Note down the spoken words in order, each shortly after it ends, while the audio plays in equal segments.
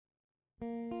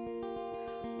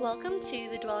Welcome to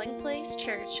the Dwelling Place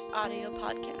Church audio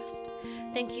podcast.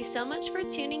 Thank you so much for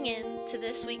tuning in to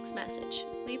this week's message.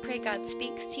 We pray God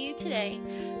speaks to you today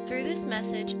through this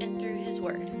message and through His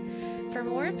Word. For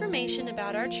more information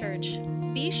about our church,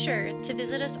 be sure to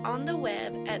visit us on the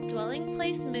web at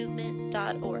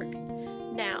dwellingplacemovement.org.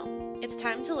 Now, it's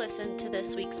time to listen to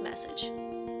this week's message.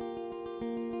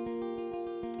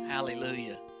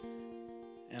 Hallelujah.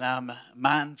 And I'm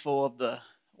mindful of the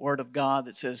Word of God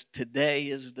that says today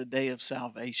is the day of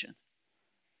salvation.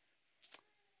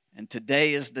 And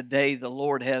today is the day the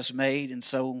Lord has made, and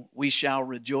so we shall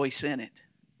rejoice in it.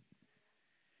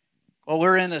 Well,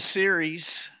 we're in a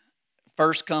series.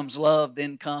 First comes love,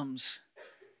 then comes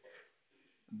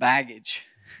baggage.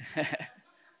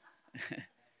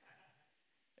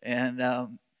 And I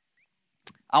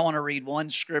want to read one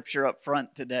scripture up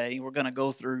front today. We're going to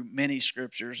go through many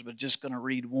scriptures, but just going to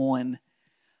read one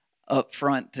up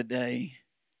front today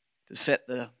to set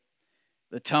the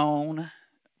tone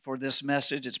for this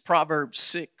message. It's Proverbs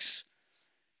 6,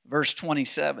 verse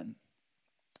 27.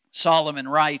 Solomon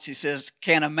writes, he says,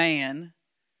 can a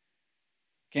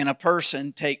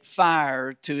person take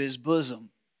fire to his bosom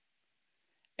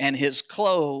and his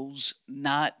clothes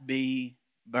not be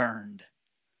burned?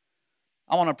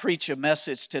 I want to preach a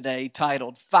message today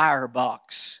titled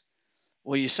Firebox.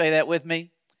 Will you say that with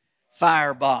me?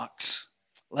 Firebox.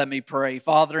 Let me pray.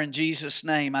 Father, in Jesus'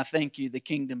 name, I thank you the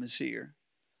kingdom is here.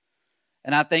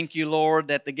 And I thank you, Lord,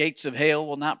 that the gates of hell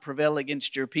will not prevail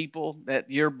against your people,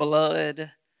 that your blood,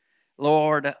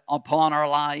 Lord, upon our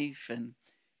life and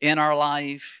in our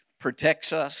life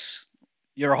protects us.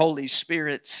 Your Holy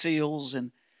Spirit seals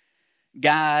and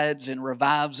guides and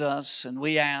revives us. And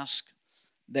we ask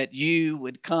that you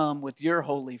would come with your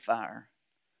holy fire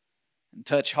and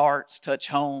touch hearts, touch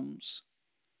homes,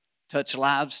 touch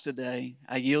lives today.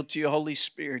 I yield to your Holy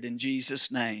Spirit in Jesus'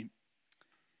 name.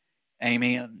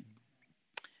 Amen.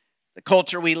 The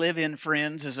culture we live in,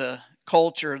 friends, is a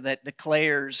culture that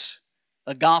declares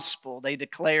a gospel. They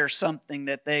declare something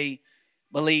that they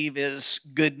believe is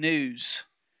good news.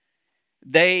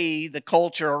 The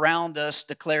culture around us,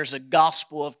 declares a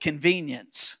gospel of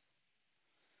convenience.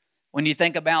 When you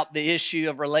think about the issue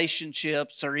of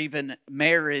relationships or even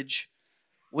marriage,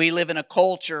 we live in a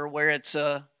culture where it's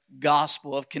a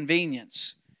gospel of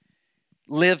convenience.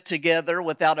 Live together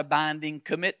without a binding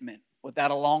commitment,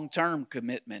 without a long-term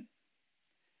commitment.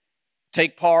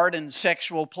 Take part in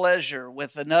sexual pleasure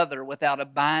with another without a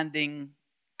binding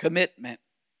commitment.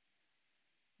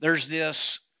 There's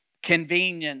this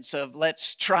convenience of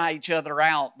let's try each other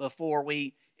out before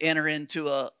we enter into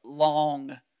a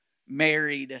long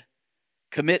married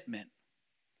commitment.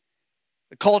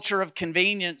 The culture of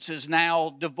convenience is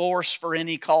now divorce for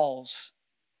any cause,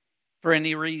 for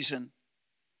any reason.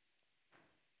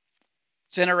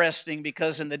 It's interesting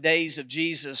because in the days of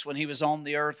Jesus, when he was on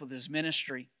the earth with his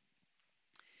ministry,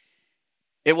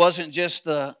 it wasn't just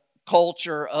the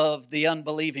culture of the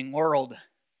unbelieving world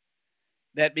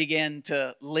that began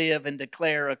to live and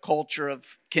declare a culture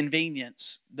of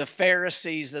convenience. The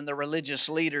Pharisees and the religious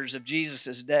leaders of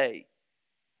Jesus' day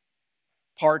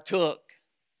partook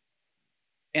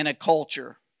in a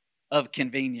culture of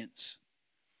convenience.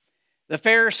 The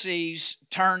Pharisees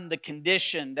turned the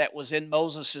condition that was in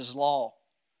Moses' law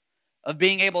of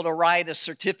being able to write a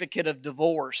certificate of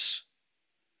divorce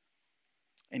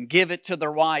and give it to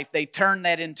their wife. They turned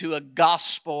that into a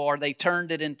gospel, or they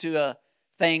turned it into a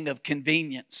thing of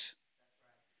convenience.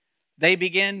 They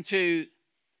began to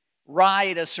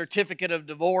write a certificate of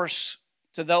divorce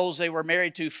to those they were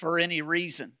married to for any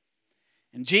reason.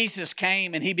 And Jesus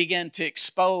came and he began to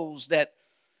expose that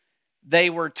they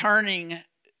were turning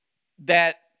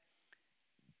that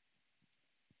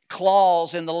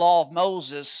clause in the law of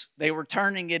Moses, they were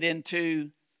turning it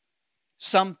into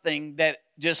something that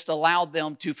just allowed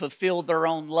them to fulfill their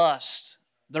own lust,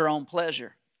 their own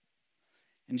pleasure.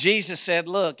 And Jesus said,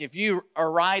 look, if you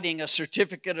are writing a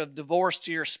certificate of divorce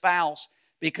to your spouse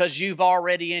because you've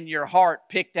already in your heart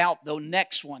picked out the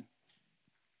next one,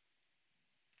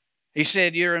 he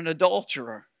said, you're an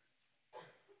adulterer.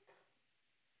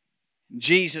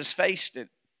 Jesus faced it.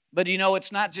 But you know,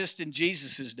 it's not just in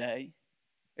Jesus' day.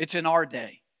 It's in our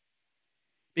day.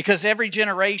 Because every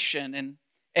generation and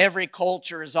every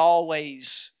culture is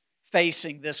always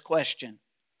facing this question.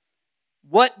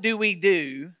 What do we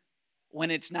do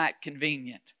when it's not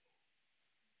convenient?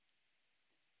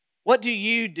 What do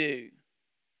you do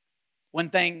when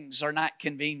things are not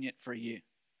convenient for you?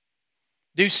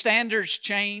 Do standards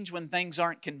change when things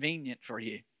aren't convenient for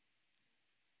you?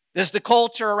 Does the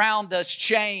culture around us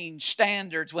change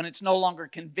standards when it's no longer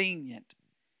convenient?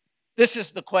 This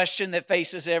is the question that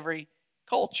faces every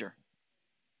culture.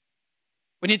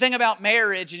 When you think about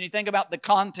marriage and you think about the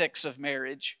context of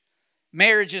marriage,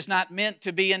 marriage is not meant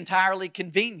to be entirely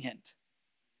convenient.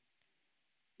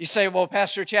 You say, well,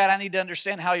 Pastor Chad, I need to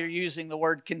understand how you're using the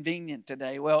word convenient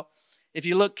today. Well, if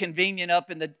you look convenient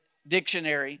up in the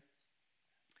dictionary,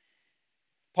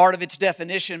 part of its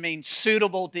definition means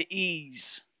suitable to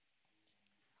ease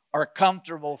or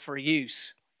comfortable for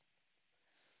use.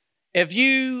 If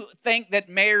you think that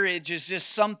marriage is just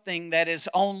something that is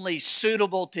only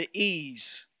suitable to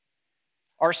ease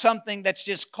or something that's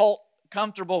just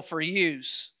comfortable for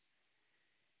use,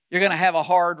 you're going to have a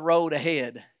hard road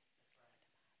ahead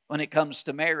when it comes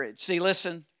to marriage. See,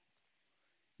 listen,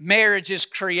 marriage is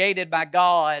created by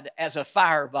God as a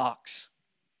firebox.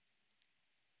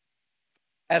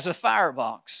 As a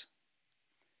firebox.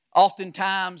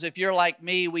 Oftentimes, if you're like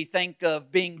me, we think of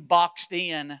being boxed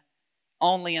in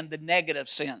only in the negative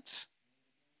sense.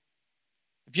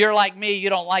 If you're like me, you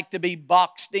don't like to be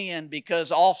boxed in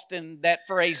because often that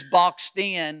phrase boxed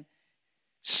in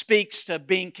speaks to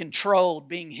being controlled,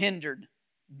 being hindered,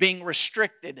 being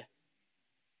restricted.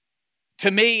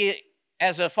 To me,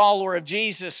 as a follower of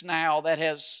Jesus now that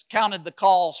has counted the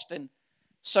cost and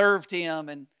served Him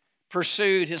and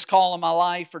pursued His call in my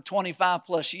life for 25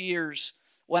 plus years,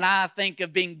 when I think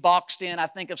of being boxed in, I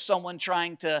think of someone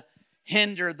trying to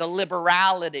hinder the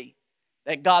liberality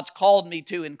that God's called me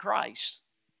to in Christ.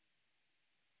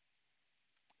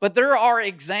 But there are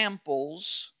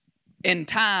examples in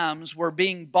times where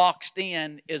being boxed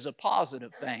in is a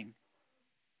positive thing.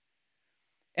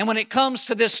 And when it comes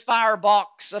to this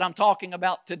firebox that I'm talking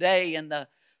about today and the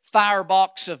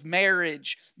firebox of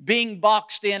marriage, being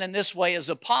boxed in this way is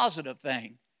a positive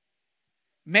thing.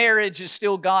 Marriage is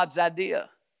still God's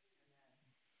idea.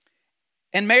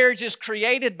 And marriage is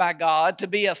created by God to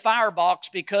be a firebox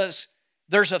because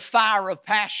there's a fire of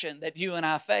passion that you and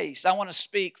I face. I want to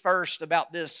speak first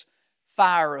about this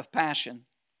fire of passion.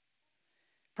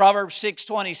 Proverbs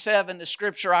 6:27, the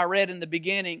scripture I read in the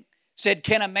beginning, said,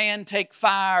 "Can a man take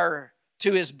fire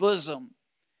to his bosom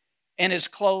and his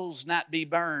clothes not be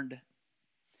burned?"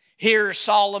 Here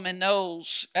Solomon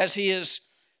knows, as he is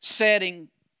setting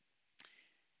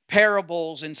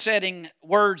parables and setting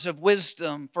words of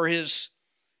wisdom for his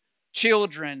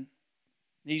children,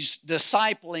 he's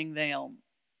discipling them.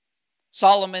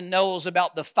 Solomon knows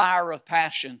about the fire of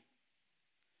passion.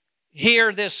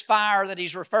 Here, this fire that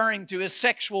he's referring to is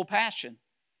sexual passion.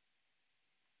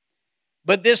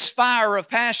 But this fire of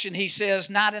passion, he says,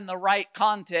 not in the right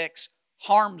context,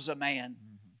 harms a man.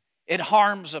 It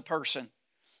harms a person.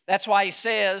 That's why he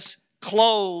says,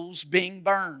 clothes being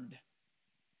burned.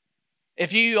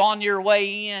 If you, on your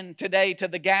way in today to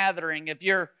the gathering, if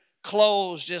your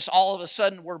clothes just all of a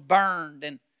sudden were burned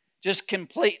and just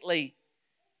completely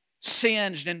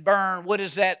singed and burned, what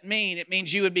does that mean? It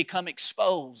means you would become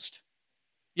exposed.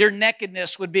 Your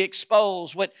nakedness would be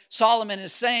exposed. What Solomon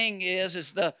is saying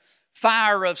is the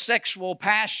fire of sexual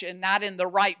passion, not in the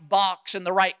right box, in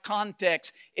the right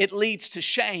context, it leads to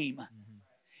shame.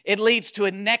 It leads to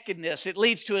a nakedness. It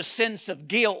leads to a sense of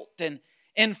guilt and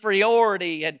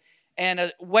inferiority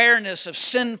and awareness of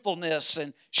sinfulness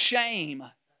and shame.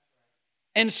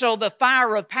 And so the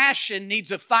fire of passion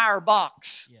needs a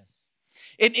firebox. Yes.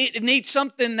 It needs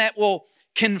something that will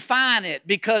confine it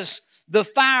because the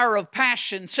fire of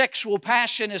passion, sexual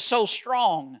passion, is so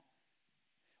strong.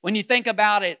 When you think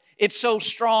about it, it's so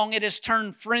strong it has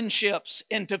turned friendships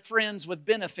into friends with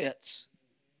benefits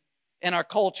in our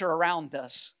culture around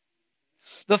us.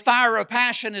 The fire of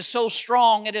passion is so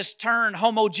strong it has turned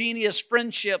homogeneous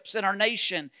friendships in our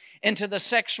nation into the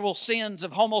sexual sins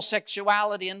of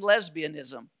homosexuality and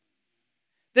lesbianism.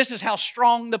 This is how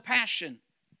strong the passion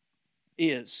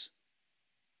is.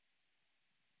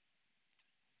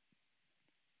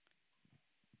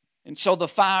 And so the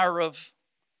fire of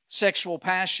sexual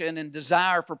passion and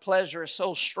desire for pleasure is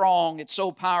so strong, it's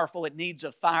so powerful, it needs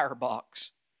a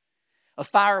firebox. A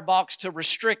firebox to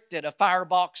restrict it, a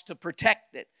firebox to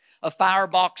protect it, a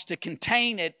firebox to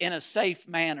contain it in a safe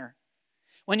manner.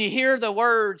 When you hear the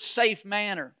word safe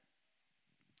manner,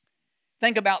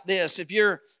 think about this. If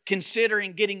you're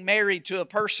considering getting married to a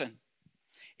person,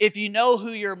 if you know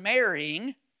who you're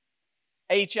marrying,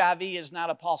 HIV is not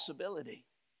a possibility.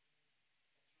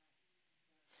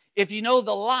 If you know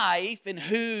the life and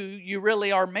who you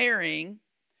really are marrying,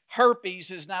 herpes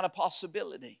is not a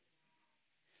possibility.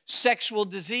 Sexual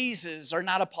diseases are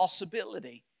not a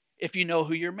possibility if you know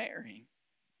who you're marrying.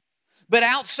 But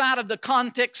outside of the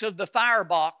context of the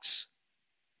firebox,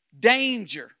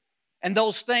 danger and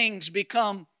those things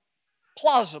become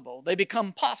plausible. They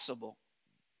become possible.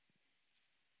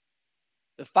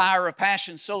 The fire of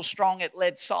passion so strong it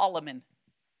led Solomon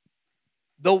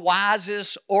the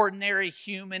wisest, ordinary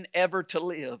human ever to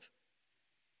live,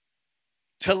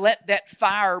 to let that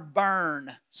fire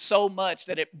burn so much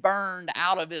that it burned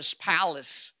out of his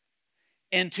palace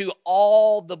into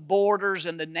all the borders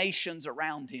and the nations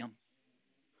around him,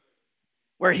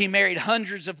 where he married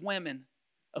hundreds of women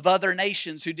of other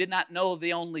nations who did not know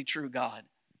the only true God.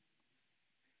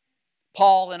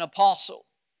 Paul, an apostle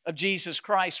of Jesus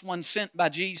Christ, one sent by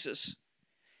Jesus,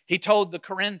 he told the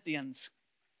Corinthians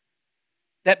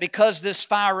that because this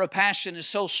fire of passion is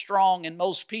so strong in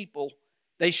most people,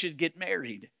 they should get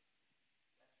married.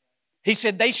 He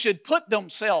said they should put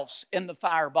themselves in the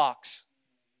firebox.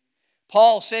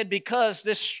 Paul said because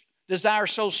this desire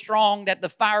is so strong that the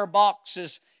firebox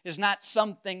is not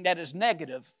something that is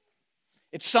negative.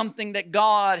 It's something that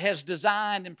God has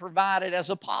designed and provided as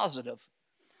a positive.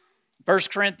 1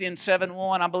 Corinthians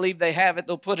 7:1, I believe they have it,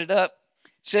 they'll put it up.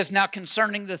 It says, now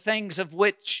concerning the things of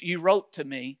which you wrote to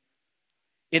me,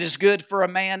 it is good for a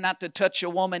man not to touch a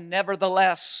woman,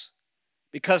 nevertheless,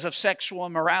 because of sexual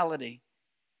immorality.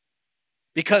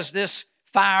 Because this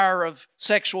fire of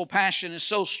sexual passion is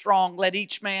so strong, let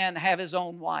each man have his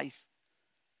own wife,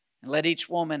 and let each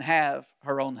woman have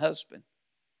her own husband.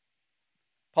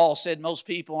 Paul said most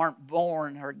people aren't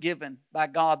born or given by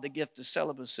God the gift of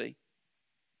celibacy.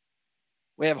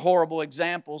 We have horrible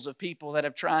examples of people that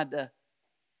have tried to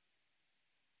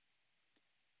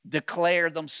declare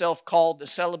themselves called to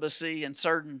celibacy in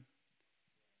certain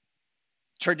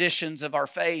traditions of our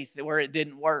faith where it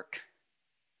didn't work.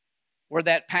 Where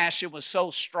that passion was so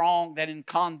strong that in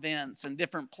convents and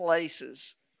different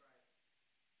places,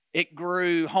 it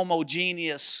grew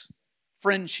homogeneous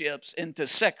friendships into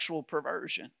sexual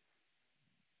perversion.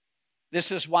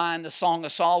 This is why in the Song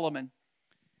of Solomon,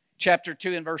 chapter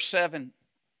 2 and verse 7,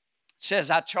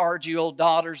 says, I charge you, O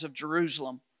daughters of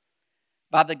Jerusalem,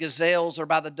 by the gazelles or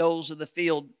by the does of the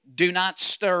field, do not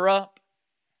stir up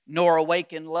nor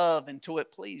awaken love until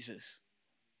it pleases.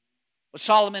 What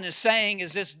Solomon is saying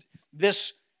is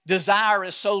this desire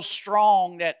is so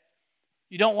strong that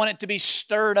you don't want it to be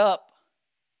stirred up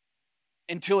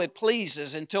until it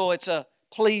pleases, until it's a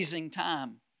pleasing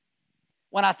time.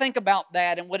 When I think about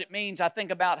that and what it means, I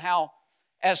think about how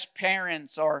as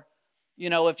parents or,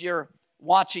 if you're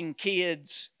watching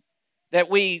kids, that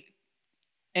we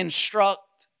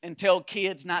instruct and tell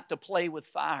kids not to play with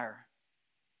fire.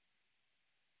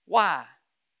 Why?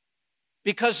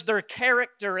 Because their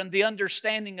character and the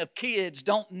understanding of kids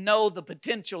don't know the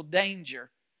potential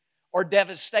danger or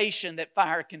devastation that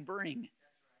fire can bring.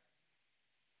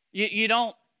 You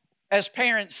don't, as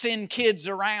parents, send kids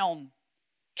around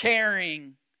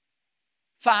carrying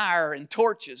fire and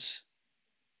torches.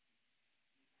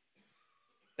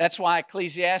 That's why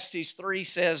Ecclesiastes 3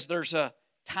 says there's a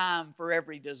time for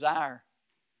every desire.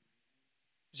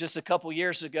 Just a couple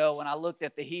years ago when I looked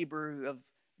at the Hebrew of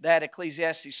that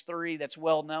Ecclesiastes 3 that's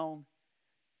well known.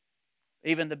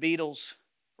 Even the Beatles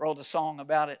wrote a song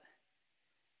about it.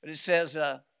 But it says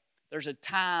there's a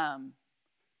time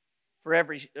for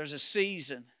there's a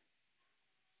season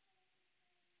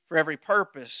for every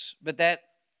purpose. But that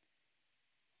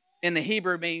in the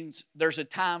Hebrew means there's a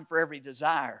time for every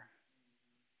desire.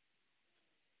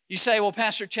 You say, well,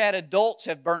 Pastor Chad, adults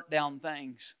have burnt down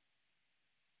things.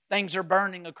 Things are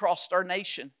burning across our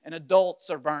nation, and adults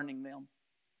are burning them.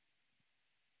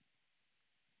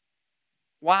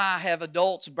 Why have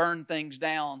adults burned things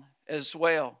down as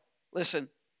well? Listen,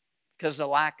 because of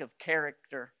the lack of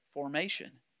character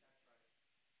formation.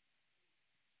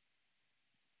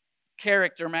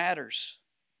 Character matters.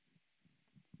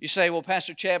 You say, well,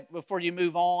 Pastor Chad, before you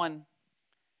move on,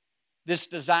 this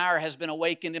desire has been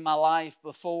awakened in my life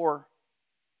before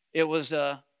it was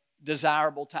a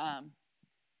desirable time.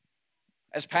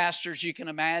 As pastors, you can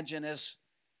imagine, as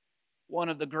one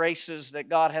of the graces that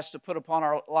God has to put upon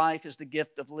our life is the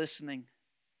gift of listening.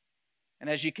 And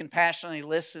as you can passionately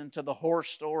listen to the horror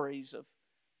stories of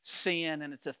sin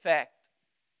and its effect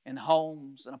in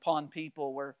homes and upon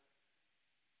people where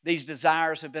these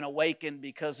desires have been awakened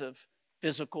because of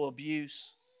physical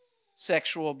abuse,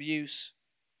 sexual abuse,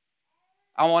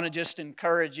 I want to just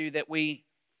encourage you that we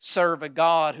serve a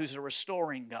God who's a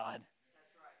restoring God.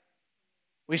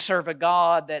 We serve a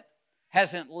God that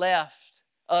hasn't left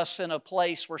us in a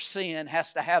place where sin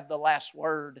has to have the last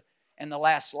word and the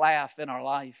last laugh in our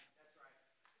life.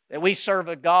 That we serve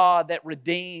a God that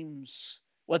redeems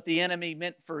what the enemy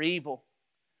meant for evil,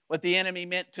 what the enemy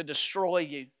meant to destroy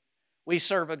you. We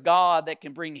serve a God that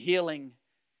can bring healing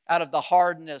out of the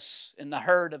hardness and the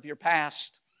hurt of your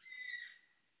past.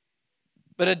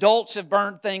 But adults have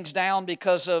burned things down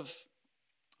because of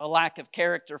a lack of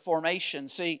character formation.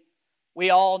 See, we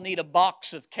all need a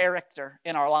box of character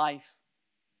in our life.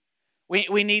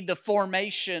 We need the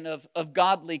formation of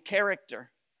godly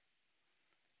character,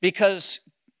 because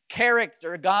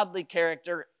character, godly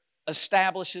character,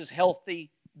 establishes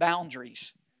healthy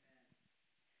boundaries.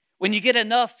 When you get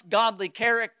enough godly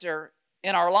character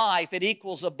in our life, it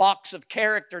equals a box of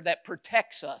character that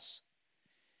protects us.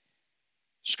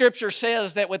 Scripture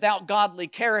says that without godly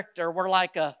character, we're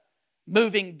like a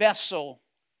moving vessel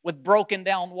with broken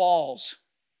down walls,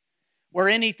 where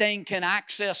anything can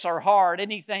access our heart,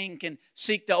 anything can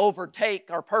seek to overtake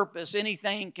our purpose,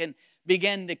 anything can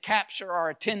begin to capture our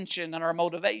attention and our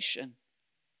motivation.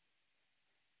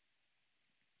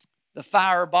 The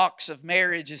firebox of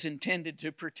marriage is intended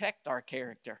to protect our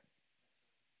character,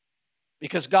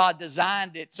 because God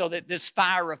designed it so that this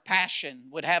fire of passion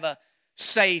would have a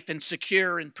safe and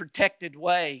secure and protected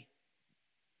way,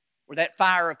 where that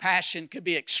fire of passion could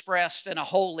be expressed in a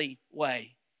holy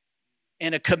way,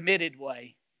 in a committed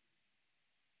way.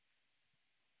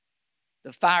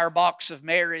 The firebox of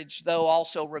marriage, though,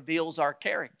 also reveals our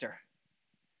character.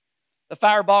 The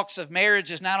firebox of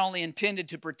marriage is not only intended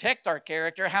to protect our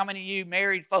character. How many of you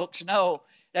married folks know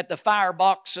that the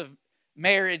firebox of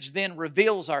marriage then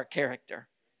reveals our character?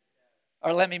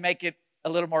 Or let me make it a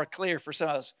little more clear for some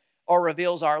of us, or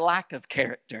reveals our lack of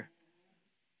character.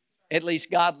 At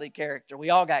least godly character. We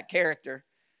all got character.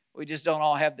 We just don't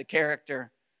all have the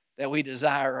character that we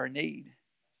desire or need.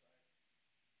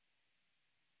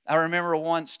 I remember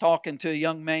once talking to a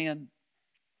young man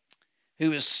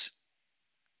who was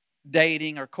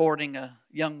dating or courting a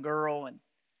young girl, and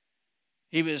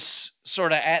he was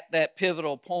sort of at that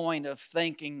pivotal point of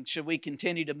thinking, should we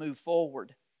continue to move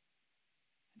forward?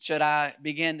 Should I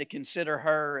begin to consider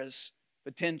her as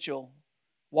potential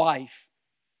wife?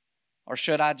 Or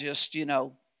should I just,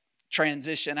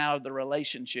 transition out of the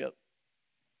relationship?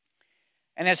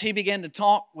 And as he began to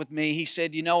talk with me, he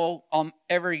said,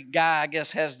 every guy, I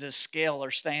guess, has this scale or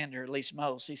standard, at least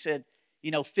most. He said,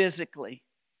 physically,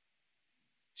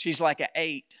 she's like an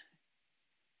 8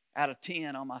 out of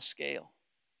 10 on my scale.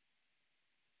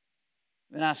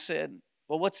 And I said,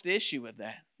 well, what's the issue with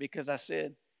that? Because I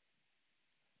said,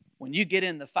 when you get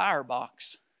in the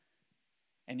firebox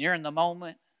and you're in the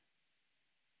moment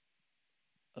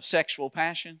of sexual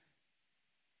passion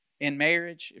in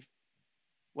marriage,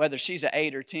 whether she's an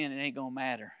 8 or 10, it ain't going to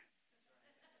matter.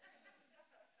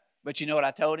 But you know what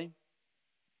I told him?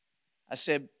 I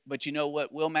said, but you know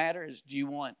what will matter is, do you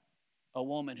want a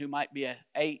woman who might be an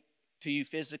 8 to you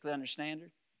physically under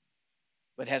standard,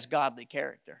 but has godly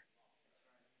character,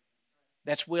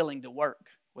 that's willing to work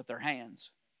with their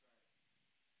hands,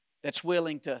 that's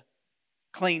willing to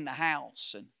clean the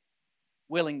house and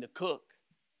willing to cook,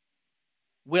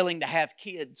 willing to have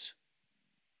kids,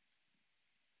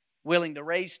 willing to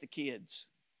raise the kids?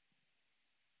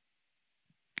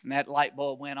 And that light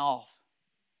bulb went off.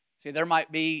 See, there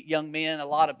might be young men, a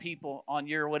lot of people on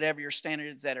whatever your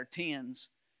standards that are 10s,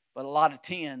 but a lot of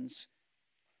 10s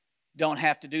don't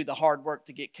have to do the hard work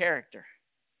to get character.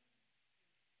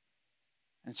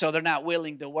 And so they're not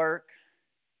willing to work.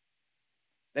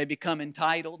 They become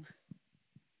entitled.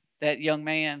 That young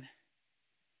man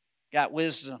got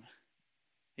wisdom.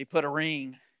 He put a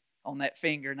ring on that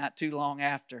finger not too long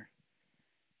after.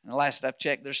 And the last I've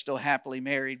checked, they're still happily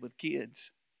married with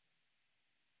kids.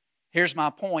 Here's my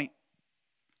point.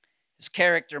 His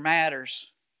character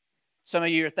matters. Some of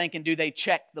you are thinking, do they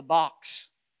check the box?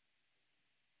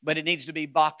 But it needs to be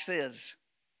boxes,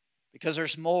 because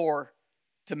there's more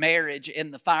to marriage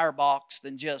in the firebox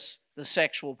than just the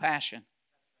sexual passion.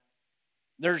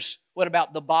 What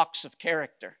about the box of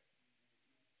character?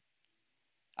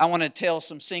 I want to tell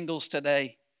some singles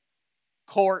today,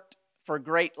 court for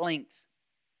great length,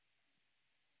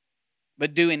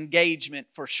 but do engagement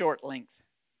for short length.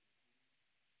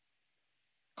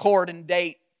 Court and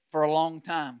date for a long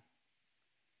time,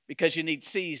 because you need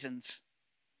seasons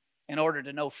in order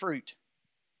to know fruit.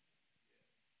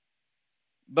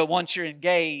 But once you're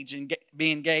engaged, and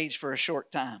be engaged for a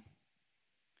short time.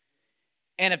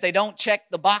 And if they don't check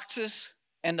the boxes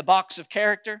and the box of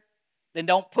character, then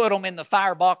don't put them in the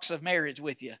firebox of marriage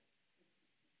with you.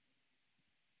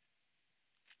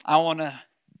 I want to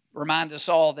remind us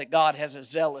all that God has a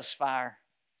zealous fire.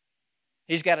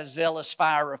 He's got a zealous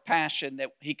fire of passion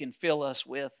that He can fill us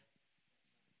with.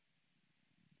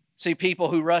 See, people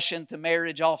who rush into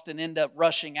marriage often end up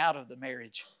rushing out of the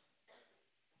marriage.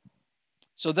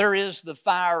 So there is the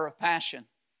fire of passion.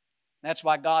 That's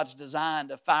why God's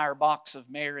designed a firebox of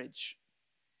marriage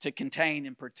to contain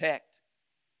and protect,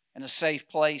 and a safe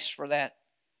place for that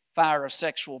fire of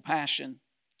sexual passion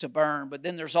to burn. But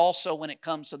then there's also, when it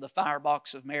comes to the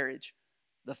firebox of marriage,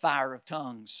 the fire of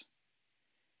tongues.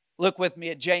 Look with me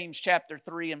at James chapter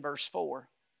 3 and verse 4.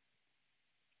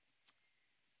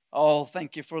 Oh,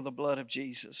 thank you for the blood of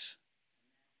Jesus.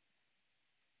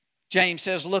 James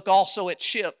says, look also at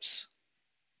ships.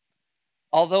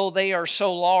 Although they are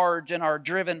so large and are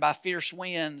driven by fierce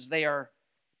winds, they are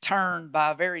turned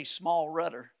by a very small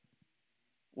rudder,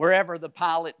 wherever the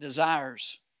pilot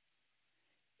desires.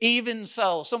 Even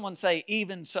so, someone say,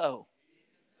 even so.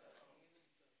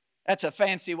 That's a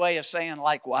fancy way of saying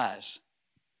likewise.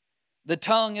 The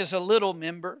tongue is a little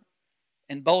member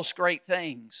and boasts great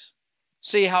things.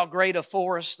 See how great a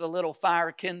forest a little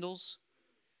fire kindles?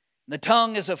 The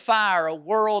tongue is a fire, a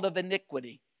world of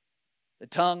iniquity. The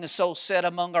tongue is so set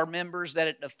among our members that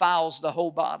it defiles the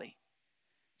whole body,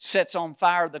 sets on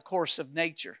fire the course of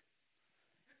nature,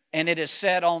 and it is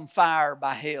set on fire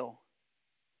by hell.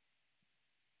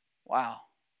 Wow.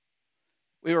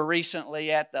 We were recently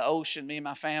at the ocean, me and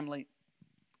my family,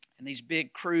 and these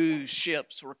big cruise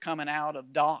ships were coming out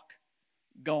of dock,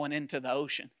 going into the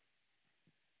ocean.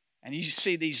 And you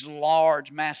see these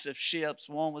large, massive ships.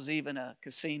 One was even a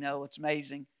casino. It's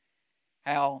amazing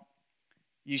how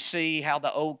you see how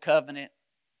the old covenant,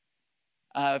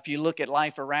 if you look at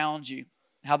life around you,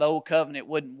 how the old covenant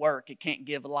wouldn't work. It can't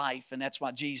give life. And that's why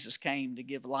Jesus came, to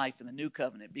give life in the new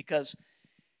covenant. Because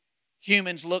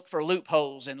humans look for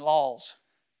loopholes in laws.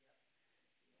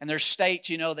 And there's states,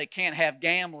 they can't have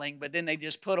gambling, but then they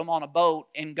just put them on a boat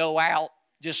and go out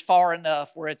just far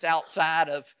enough where it's outside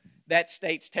of that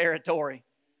state's territory.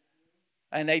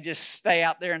 And they just stay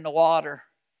out there in the water,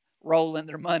 rolling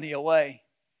their money away.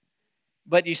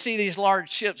 But you see these large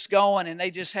ships going, and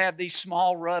they just have these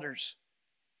small rudders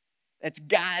that's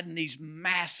guiding these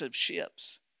massive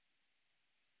ships.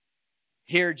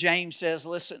 Here James says,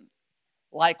 listen,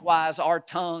 likewise our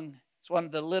tongue is one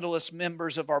of the littlest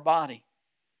members of our body,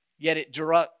 yet it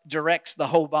directs the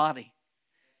whole body.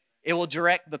 It will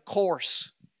direct the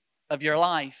course of your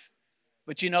life.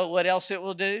 But you know what else it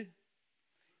will do?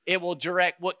 It will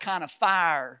direct what kind of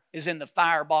fire is in the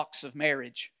firebox of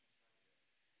marriage.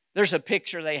 There's a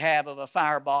picture they have of a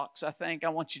firebox. I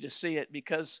want you to see it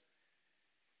because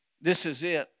this is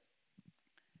it.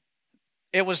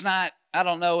 It was not,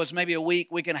 it was maybe a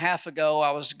week and a half ago, I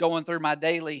was going through my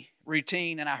daily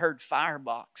routine and I heard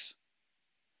firebox.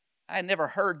 I had never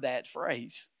heard that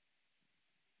phrase.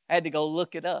 I had to go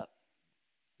look it up.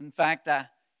 In fact, I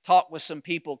talked with some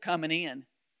people coming in.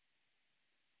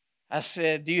 I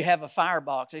said, do you have a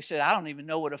firebox? They said, I don't even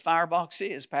know what a firebox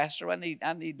is, Pastor. I need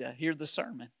to hear the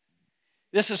sermon.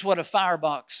 This is what a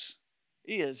firebox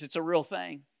is. It's a real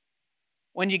thing.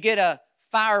 When you get a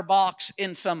firebox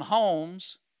in some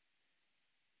homes,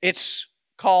 it's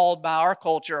called by our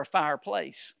culture a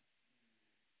fireplace.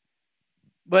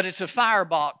 But it's a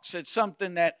firebox. It's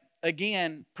something that,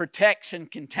 again, protects and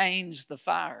contains the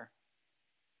fire.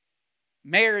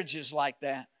 Marriage is like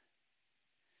that.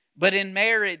 But in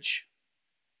marriage,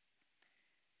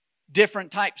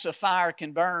 different types of fire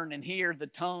can burn. And here the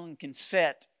tongue can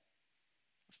set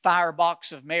a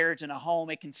firebox of marriage in a home.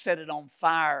 It can set it on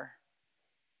fire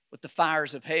with the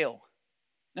fires of hell.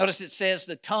 Notice it says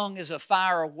the tongue is a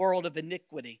fire, a world of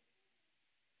iniquity.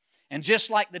 And just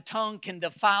like the tongue can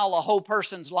defile a whole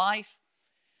person's life,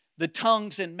 the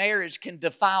tongues in marriage can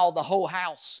defile the whole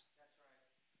house.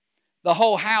 The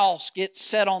whole house gets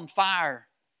set on fire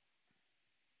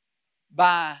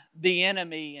by the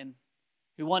enemy and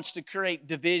who wants to create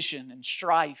division and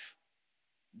strife,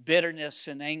 bitterness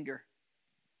and anger.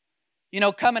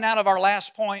 Coming out of our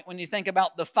last point, when you think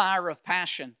about the fire of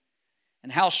passion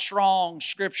and how strong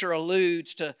Scripture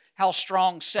alludes to how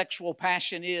strong sexual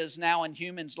passion is now in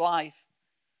humans' life.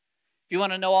 If you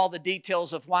want to know all the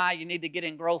details of why, you need to get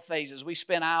in growth phases. We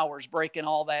spend hours breaking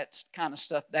all that kind of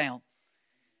stuff down.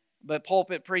 But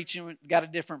pulpit preaching got a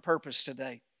different purpose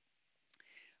today.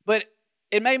 But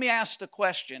it made me ask the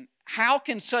question, how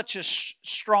can such a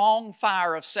strong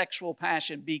fire of sexual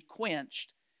passion be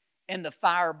quenched in the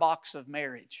firebox of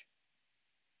marriage?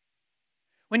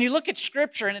 When you look at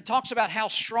Scripture and it talks about how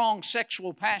strong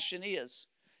sexual passion is,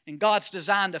 and God's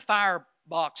designed a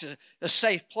firebox, a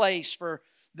safe place for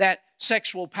that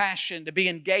sexual passion to be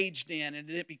engaged in, and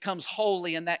it becomes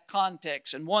holy in that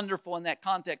context and wonderful in that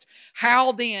context.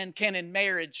 How then can in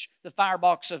marriage, the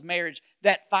firebox of marriage,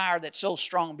 that fire that's so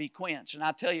strong be quenched? And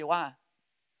I'll tell you why.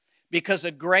 Because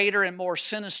a greater and more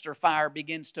sinister fire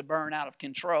begins to burn out of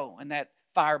control in that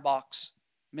firebox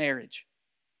marriage.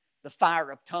 The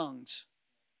fire of tongues.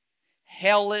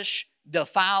 Hellish,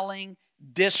 defiling,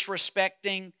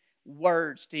 disrespecting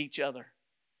words to each other.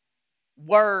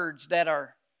 Words that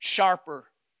are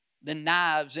sharper than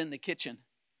knives in the kitchen.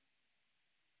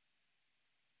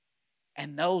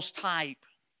 And those type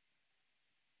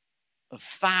of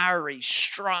fiery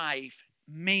strife,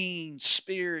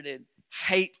 mean-spirited,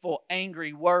 hateful,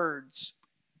 angry words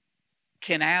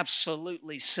can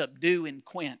absolutely subdue and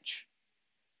quench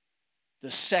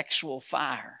the sexual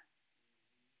fire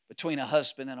between a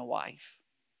husband and a wife.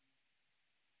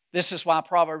 This is why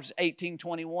Proverbs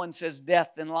 18:21 says,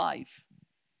 death and life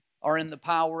are in the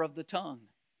power of the tongue.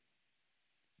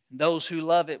 Those who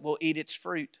love it will eat its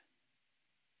fruit.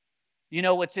 You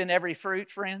know what's in every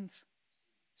fruit, friends?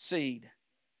 Seed.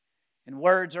 And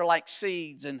words are like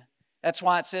seeds, and that's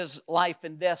why it says life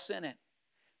and death's in it.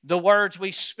 The words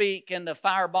we speak in the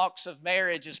firebox of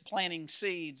marriage is planting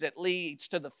seeds that leads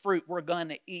to the fruit we're going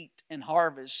to eat and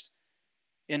harvest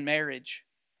in marriage.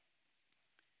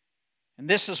 And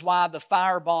this is why the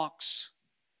firebox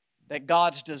that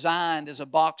God's designed is a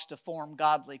box to form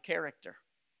godly character.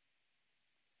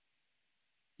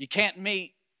 You can't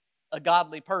meet a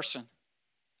godly person.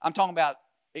 I'm talking about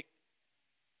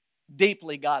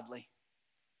deeply godly,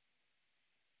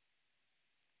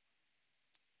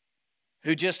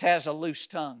 who just has a loose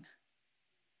tongue.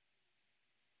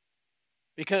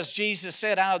 Because Jesus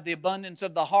said, out of the abundance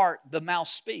of the heart, the mouth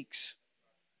speaks.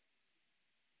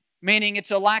 Meaning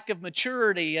it's a lack of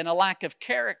maturity and a lack of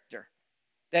character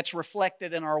that's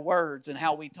reflected in our words and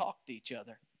how we talk to each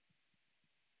other.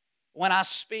 When I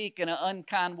speak in an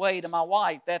unkind way to my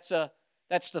wife, that's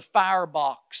the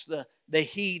firebox, the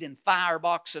heat and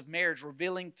firebox of marriage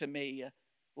revealing to me a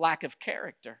lack of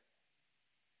character,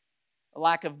 a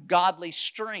lack of godly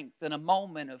strength in a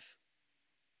moment of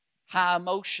high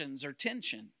emotions or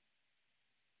tension.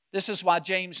 This is why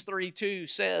James 3:2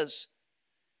 says,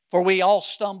 for we all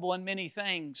stumble in many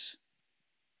things.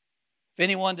 If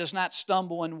anyone does not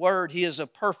stumble in word, he is a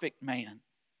perfect man,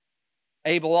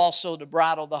 able also to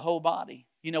bridle the whole body.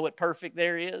 You know what perfect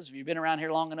there is? If you've been around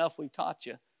here long enough, we've taught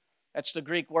you. That's the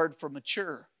Greek word for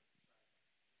mature.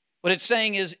 What it's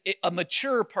saying is a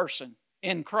mature person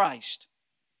in Christ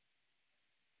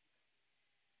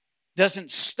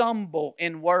doesn't stumble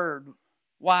in word.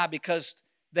 Why? Because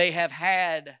they have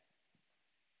had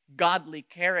godly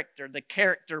character, the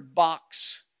character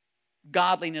box,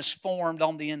 godliness formed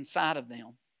on the inside of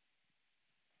them.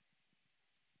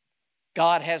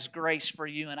 God has grace for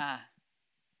you and I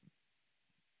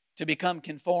to become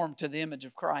conformed to the image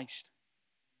of Christ.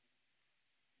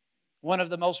 One of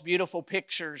the most beautiful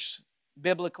pictures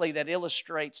biblically that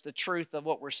illustrates the truth of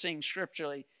what we're seeing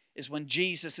scripturally is when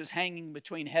Jesus is hanging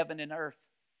between heaven and earth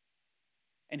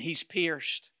and He's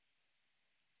pierced.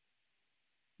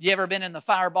 You ever been in the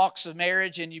firebox of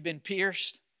marriage and you've been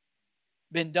pierced?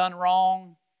 Been done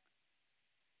wrong?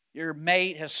 Your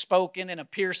mate has spoken in a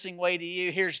piercing way to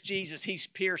you. Here's Jesus. He's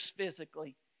pierced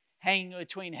physically, hanging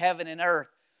between heaven and earth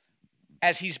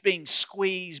as He's being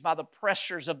squeezed by the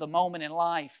pressures of the moment in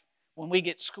life. When we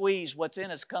get squeezed, what's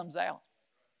in us comes out.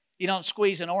 You don't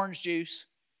squeeze an orange,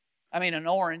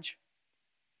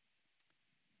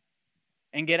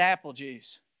 and get apple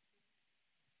juice.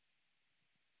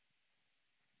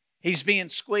 He's being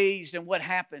squeezed, and what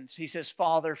happens? He says,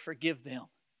 Father, forgive them,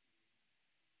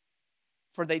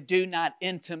 for they do not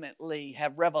intimately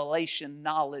have revelation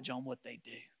knowledge on what they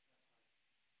do.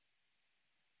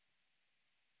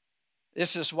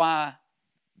 This is why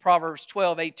Proverbs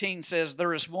 12:18 says,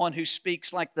 there is one who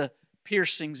speaks like the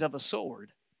piercings of a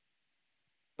sword,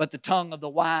 but the tongue of the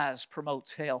wise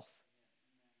promotes health.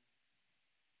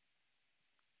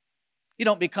 You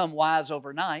don't become wise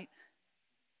overnight.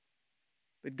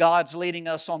 But God's leading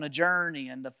us on a journey,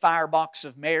 and the firebox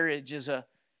of marriage is a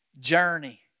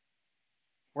journey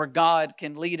where God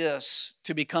can lead us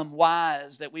to become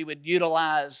wise, that we would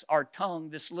utilize our tongue,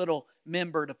 this little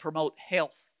member, to promote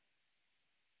health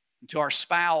to our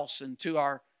spouse and to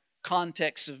our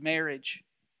context of marriage.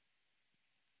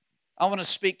 I want to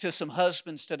speak to some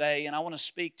husbands today, and I want to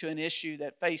speak to an issue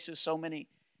that faces so many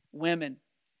women.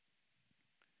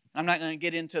 I'm not going to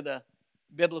get into the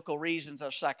biblical reasons or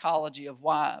psychology of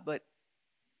why, but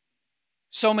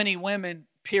so many women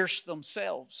pierce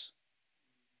themselves.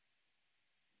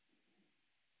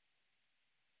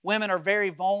 Women are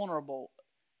very vulnerable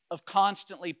of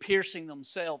constantly piercing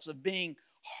themselves, of being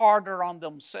harder on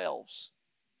themselves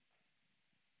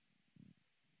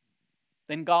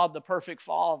than God, the perfect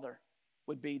Father,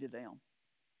 would be to them.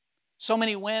 So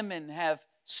many women have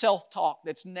self-talk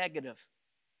that's negative.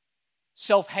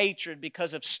 Self-hatred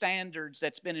because of standards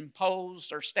that's been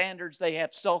imposed or standards they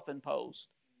have self-imposed.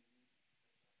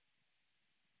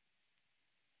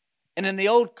 And in the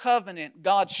Old Covenant,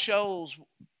 God shows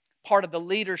part of the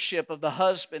leadership of the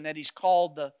husband that He's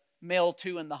called the male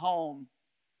to in the home.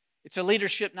 It's a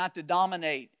leadership not to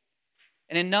dominate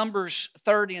And in Numbers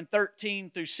 30 and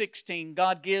 13 through 16,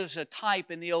 God gives a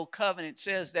type in the Old Covenant. It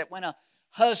says that when a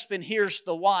husband hears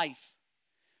the wife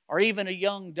or even a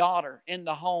young daughter in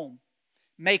the home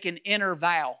make an inner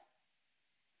vow,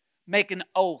 make an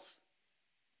oath,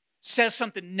 says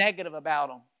something negative about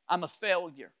them. I'm a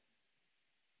failure.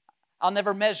 I'll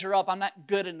never measure up. I'm not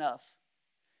good enough.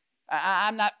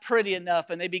 I'm not pretty enough.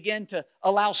 And they begin to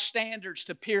allow standards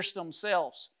to pierce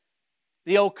themselves.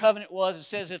 The Old Covenant it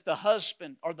says if the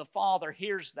husband or the father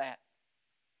hears that,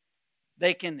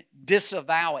 they can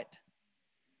disavow it.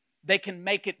 They can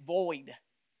make it void.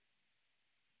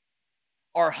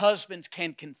 Or husbands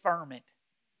can confirm it.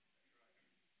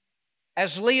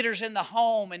 As leaders in the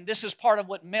home, and this is part of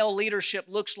what male leadership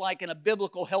looks like in a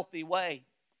biblical, healthy way,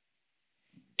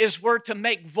 is we're to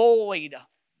make void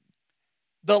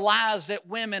the lies that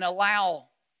women allow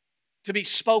to be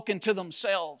spoken to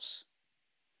themselves.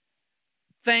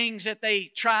 Things that they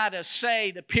try to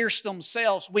say to pierce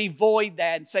themselves, we void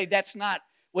that and say that's not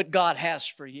what God has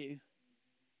for you.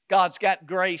 God's got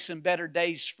grace and better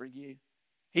days for you.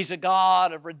 He's a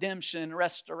God of redemption and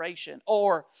restoration.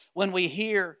 Or when we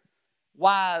hear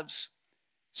wives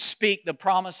speak the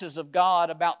promises of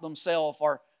God about themselves,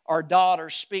 or our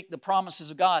daughters speak the promises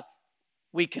of God,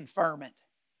 we confirm it.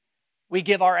 We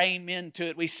give our amen to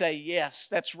it. We say, yes,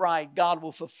 that's right. God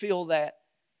will fulfill that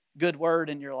good word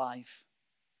in your life.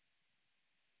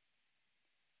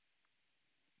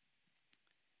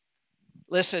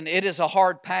 Listen, it is a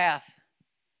hard path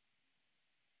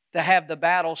to have the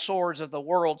battle swords of the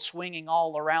world swinging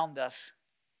all around us.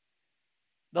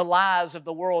 The lies of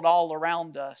the world all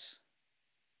around us.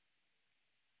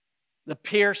 The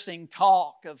piercing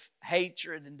talk of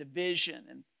hatred and division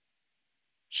and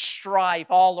strife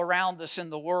all around us in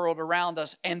the world around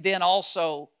us. And then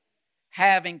also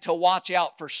having to watch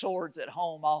out for swords at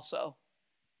home also.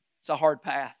 It's a hard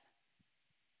path.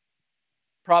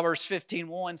 Proverbs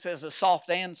 15:1 says, a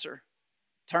soft answer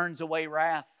turns away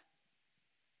wrath,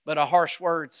 but a harsh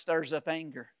word stirs up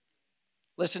anger.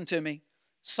 Listen to me.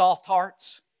 Soft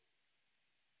hearts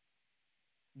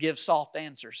give soft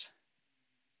answers,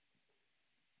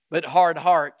 but hard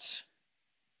hearts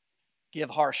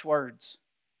give harsh words.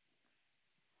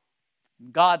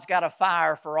 God's got a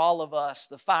fire for all of us,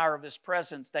 the fire of His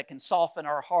presence that can soften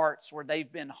our hearts where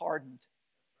they've been hardened.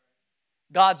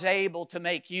 God's able to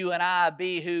make you and I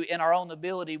be who in our own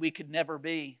ability we could never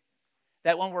be.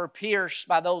 That when we're pierced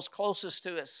by those closest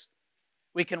to us,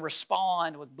 we can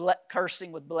respond with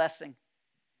cursing with blessing.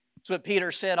 That's what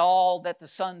Peter said, all that the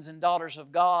sons and daughters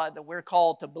of God, that we're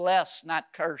called to bless,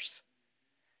 not curse.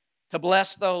 To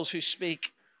bless those who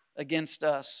speak against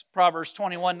us. Proverbs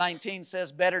 21:19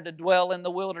 says, better to dwell in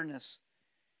the wilderness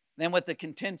than with the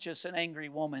contentious and angry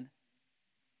woman.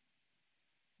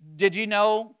 Did you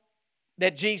know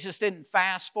that Jesus didn't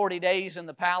fast 40 days in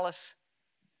the palace,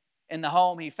 in the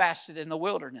home? He fasted in the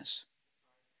wilderness.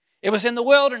 It was in the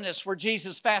wilderness where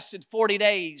Jesus fasted 40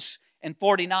 days and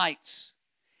 40 nights.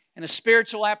 In a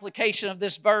spiritual application of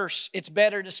this verse, it's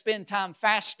better to spend time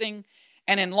fasting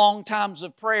and in long times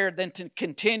of prayer than to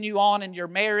continue on in your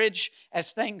marriage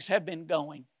as things have been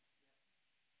going.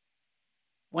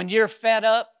 When you're fed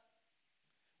up,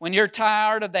 when you're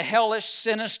tired of the hellish,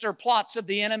 sinister plots of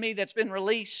the enemy that's been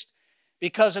released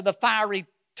because of the fiery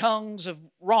tongues of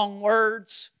wrong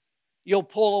words, you'll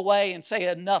pull away and say,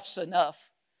 enough's enough.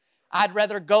 I'd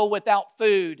rather go without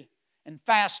food and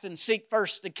fast and seek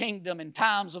first the kingdom in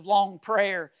times of long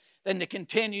prayer than to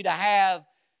continue to have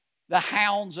the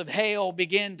hounds of hell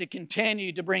begin to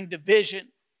continue to bring division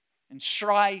and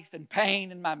strife and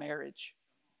pain in my marriage.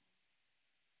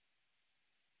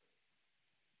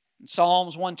 In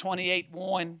Psalms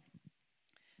 128:1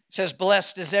 says,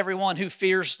 blessed is everyone who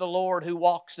fears the Lord, who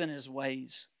walks in His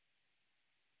ways.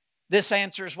 This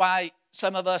answers why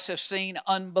some of us have seen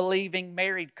unbelieving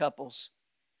married couples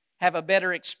have a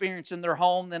better experience in their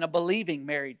home than a believing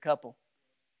married couple.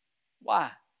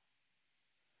 Why?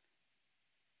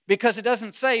 Because it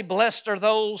doesn't say, blessed are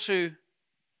those who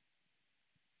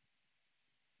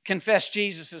confess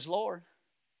Jesus as Lord.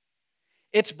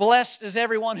 It's blessed is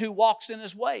everyone who walks in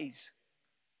His ways.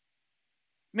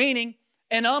 Meaning,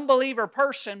 an unbeliever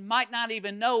person might not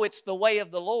even know it's the way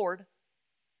of the Lord,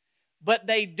 but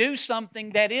they do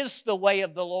something that is the way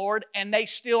of the Lord, and they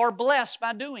still are blessed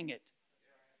by doing it.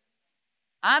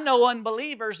 I know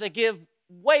unbelievers that give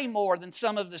way more than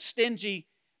some of the stingy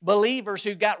believers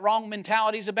who got wrong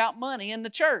mentalities about money in the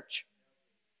church.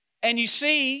 And you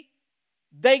see,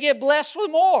 they get blessed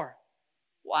with more.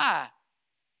 Why?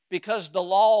 Because the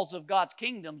laws of God's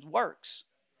kingdom works.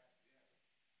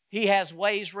 He has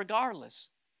ways regardless.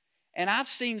 And I've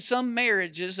seen some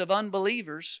marriages of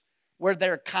unbelievers where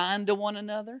they're kind to one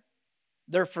another,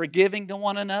 they're forgiving to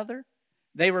one another,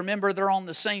 they remember they're on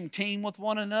the same team with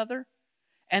one another,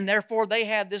 and therefore they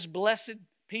have this blessed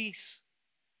peace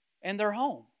in their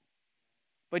home.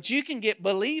 But you can get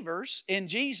believers in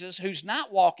Jesus who's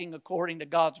not walking according to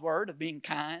God's word of being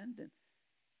kind and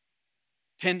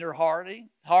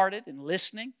tender-hearted and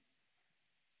listening,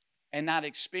 and not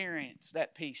experience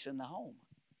that peace in the home.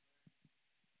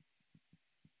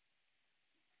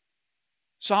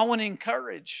 So I want to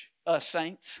encourage us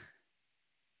saints,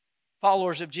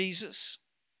 followers of Jesus,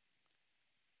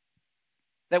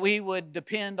 that we would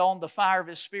depend on the fire of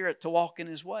His Spirit to walk in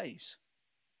His ways.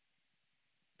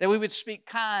 That we would speak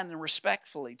kind and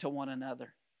respectfully to one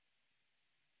another.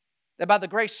 That by the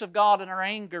grace of God in our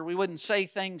anger, we wouldn't say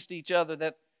things to each other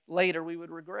that later we would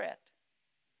regret.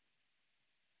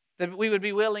 That we would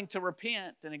be willing to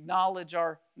repent and acknowledge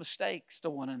our mistakes to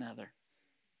one another.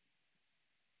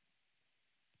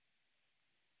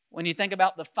 When you think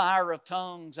about the fire of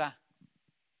tongues, I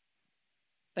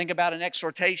think about an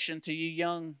exhortation to you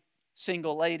young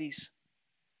single ladies.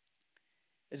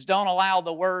 Is don't allow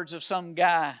the words of some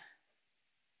guy.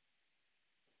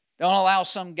 Don't allow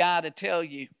some guy to tell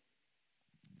you,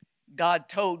 God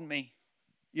told me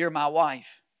you're my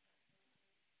wife.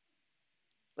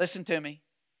 Listen to me.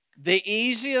 The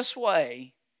easiest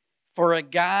way for a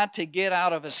guy to get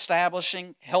out of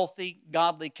establishing healthy,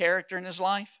 godly character in his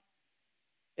life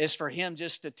is for him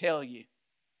just to tell you,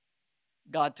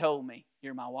 God told me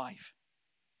you're my wife.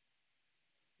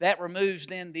 That removes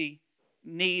then the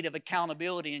need of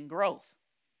accountability and growth.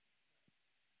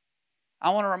 I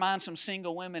want to remind some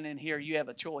single women in here, you have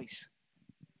a choice.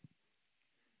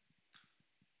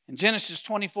 In Genesis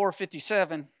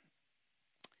 24:57,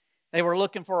 they were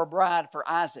looking for a bride for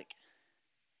Isaac.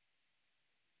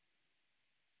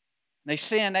 They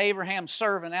sent Abraham's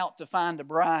servant out to find a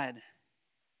bride.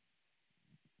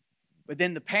 But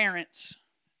then the parents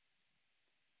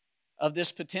of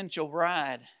this potential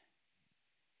bride,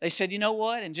 they said, you know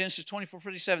what? In Genesis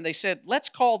 24:57, they said, let's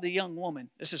call the young woman,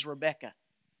 this is Rebekah,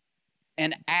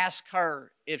 and ask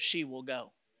her if she will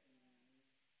go.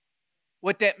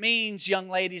 What that means, young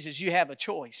ladies, is you have a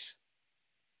choice.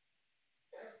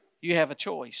 You have a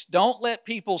choice. Don't let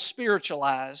people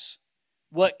spiritualize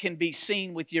what can be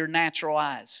seen with your natural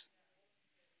eyes.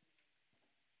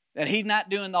 That he's not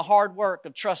doing the hard work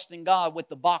of trusting God with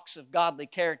the box of godly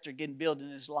character getting built in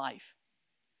his life.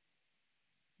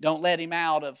 Don't let him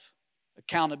out of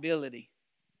accountability.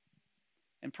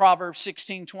 In Proverbs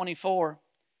 16:24,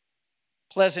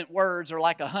 pleasant words are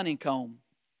like a honeycomb,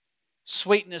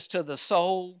 sweetness to the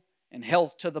soul and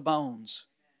health to the bones.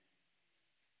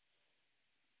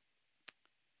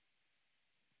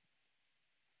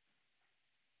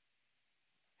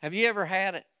 Have you ever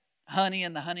had honey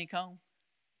in the honeycomb?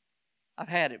 I've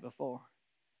had it before.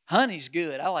 Honey's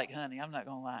good. I like honey. I'm not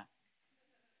going to lie.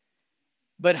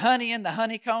 But honey in the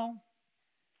honeycomb,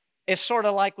 it's sort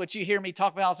of like what you hear me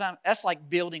talk about all the time. That's like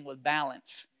building with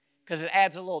balance because it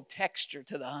adds a little texture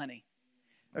to the honey.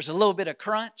 There's a little bit of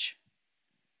crunch.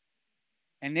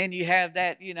 And then you have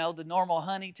that, the normal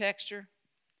honey texture.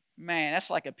 Man,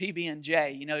 that's like a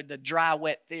PB&J, the dry,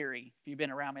 wet theory. If you've been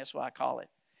around me, that's what I call it.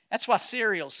 That's why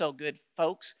cereal's so good,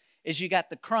 folks, is you got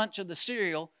the crunch of the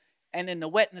cereal and then the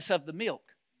wetness of the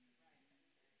milk.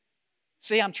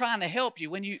 See, I'm trying to help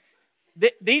you.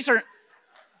 These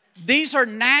are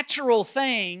natural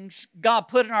things God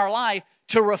put in our life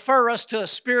to refer us to a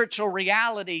spiritual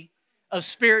reality of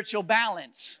spiritual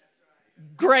balance,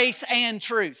 grace and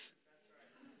truth.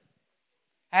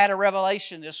 I had a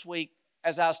revelation this week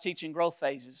as I was teaching growth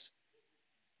phases.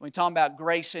 We're talking about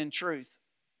grace and truth.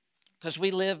 Because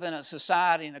we live in a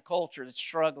society and a culture that's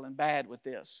struggling bad with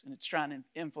this, and it's trying to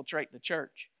infiltrate the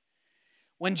church.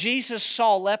 When Jesus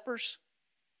saw lepers,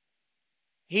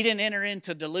 He didn't enter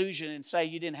into delusion and say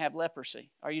you didn't have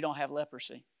leprosy or you don't have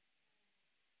leprosy.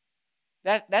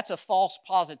 That's a false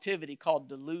positivity called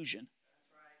delusion.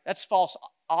 That's false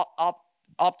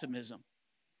optimism.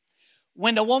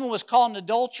 When the woman was caught in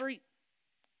adultery,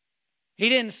 He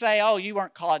didn't say, oh, you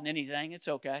weren't caught in anything, it's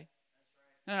okay.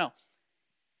 No.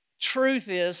 Truth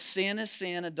is sin,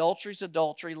 adultery is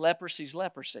adultery, leprosy is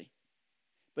leprosy.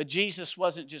 But Jesus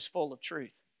wasn't just full of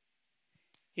truth.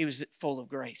 He was full of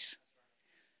grace.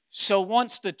 So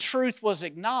once the truth was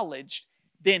acknowledged,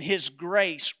 then His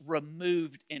grace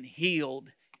removed and healed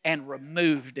and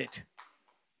removed it.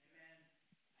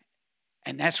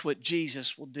 And that's what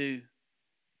Jesus will do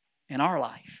in our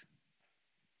life.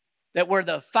 That where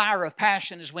the fire of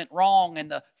passion has went wrong and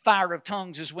the fire of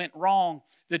tongues has went wrong,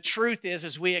 the truth is,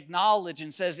 as we acknowledge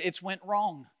and says it's went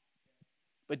wrong.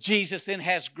 But Jesus then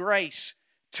has grace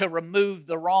to remove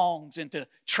the wrongs and to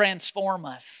transform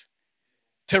us,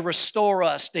 to restore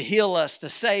us, to heal us, to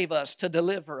save us, to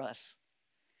deliver us.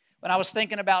 When I was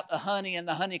thinking about the honey and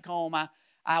the honeycomb,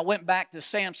 I went back to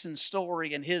Samson's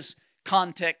story and his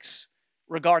context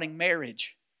regarding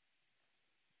marriage.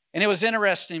 And it was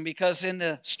interesting because in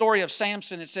the story of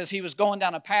Samson, it says he was going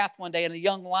down a path one day and a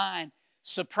young lion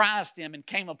surprised him and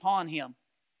came upon him.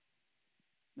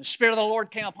 The Spirit of the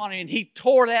Lord came upon him and he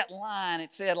tore that lion,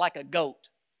 it said, like a goat.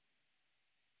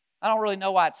 I don't really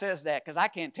know why it says that because I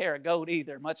can't tear a goat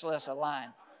either, much less a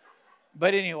lion.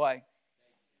 But anyway,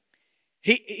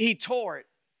 he tore it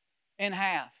in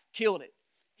half, killed it.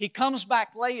 He comes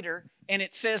back later and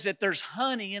it says that there's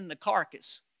honey in the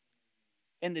carcass,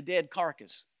 in the dead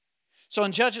carcass. So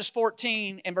in Judges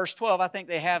 14 and verse 12, I think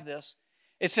they have this.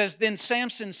 It says, then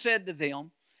Samson said to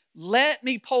them, let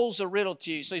me pose a riddle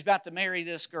to you. So he's about to marry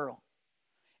this girl.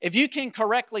 If you can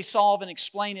correctly solve and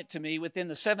explain it to me within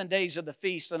the 7 days of the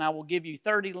feast, then I will give you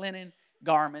 30 linen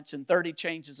garments and 30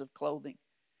 changes of clothing.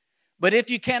 But if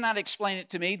you cannot explain it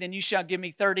to me, then you shall give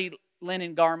me 30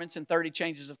 linen garments and 30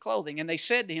 changes of clothing. And they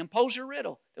said to him, pose your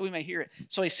riddle that we may hear it.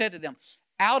 So he said to them,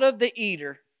 out of the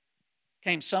eater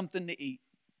came something to eat,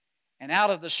 and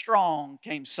out of the strong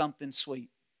came something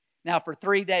sweet. Now for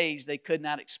 3 days they could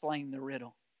not explain the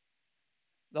riddle.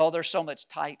 Though there's so much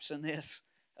types in this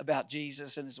about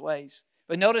Jesus and his ways.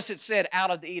 But notice it said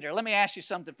out of the eater. Let me ask you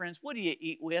something, friends. What do you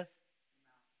eat with?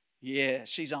 Yeah,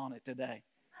 she's on it today.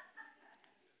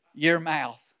 Your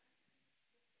mouth.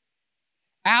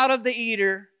 Out of the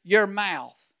eater, your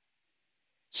mouth.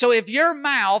 So if your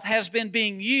mouth has been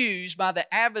being used by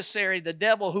the adversary, the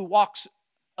devil who walks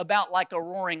about like a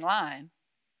roaring lion,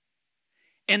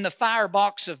 in the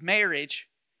firebox of marriage,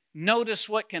 notice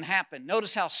what can happen.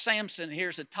 Notice how Samson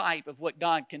here's a type of what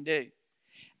God can do.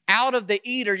 Out of the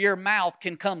eater, your mouth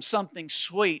can come something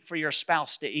sweet for your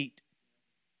spouse to eat.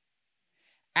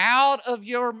 Out of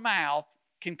your mouth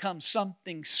can come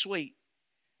something sweet.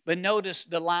 But notice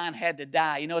the lion had to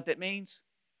die. You know what that means?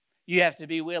 You have to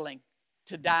be willing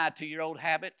to die to your old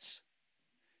habits,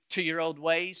 to your old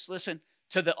ways. Listen,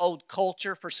 to the old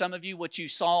culture. For some of you, what you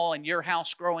saw in your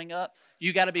house growing up,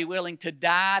 you got to be willing to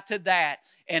die to that.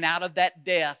 And out of that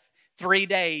death, 3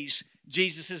 days,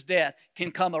 Jesus' death,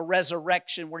 can come a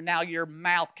resurrection where now your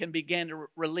mouth can begin to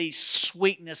release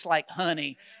sweetness like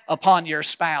honey upon your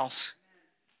spouse.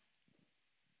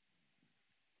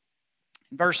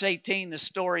 In verse 18, the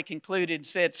story concluded and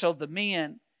said, so the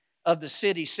men of the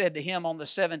city said to him on the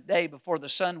 7th day before the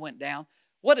sun went down,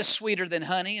 what is sweeter than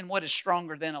honey and what is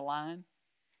stronger than a lion?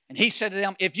 And he said to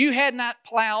them, if you had not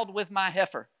plowed with my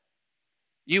heifer,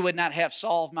 you would not have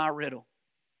solved my riddle.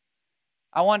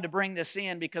 I wanted to bring this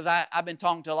in because I've been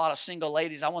talking to a lot of single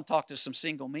ladies. I want to talk to some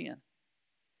single men.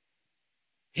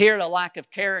 Here, the lack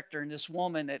of character in this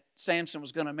woman that Samson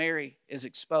was going to marry is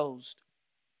exposed.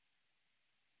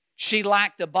 She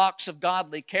lacked a box of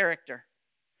godly character.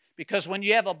 Because when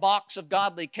you have a box of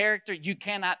godly character, you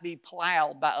cannot be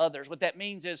plowed by others. What that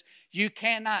means is you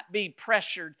cannot be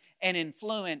pressured and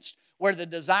influenced where the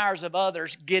desires of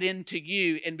others get into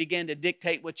you and begin to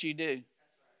dictate what you do.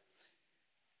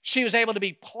 She was able to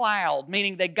be plowed,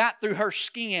 meaning they got through her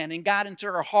skin and got into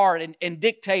her heart and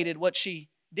dictated what she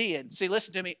did. See,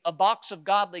 listen to me. A box of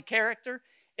godly character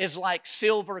is like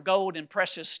silver, gold, and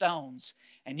precious stones.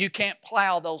 And you can't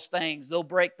plow those things. They'll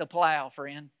break the plow,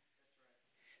 friend.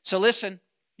 So listen,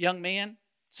 young men,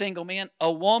 single men,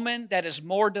 a woman that is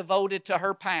more devoted to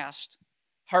her past,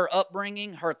 her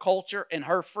upbringing, her culture, and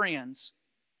her friends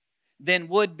than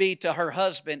would be to her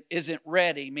husband isn't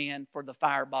ready, men, for the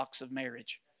firebox of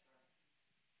marriage.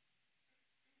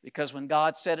 Because when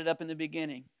God set it up in the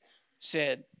beginning,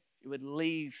 said it would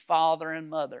leave father and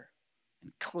mother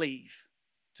and cleave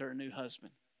to her new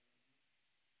husband.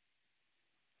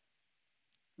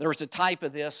 There was a type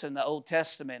of this in the Old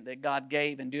Testament that God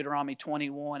gave in Deuteronomy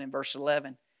 21 and verse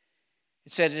 11.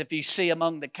 It says, if you see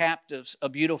among the captives a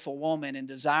beautiful woman and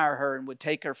desire her and would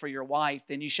take her for your wife,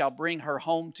 then you shall bring her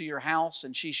home to your house,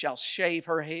 and she shall shave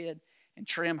her head and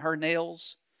trim her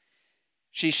nails.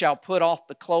 She shall put off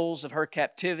the clothes of her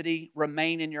captivity,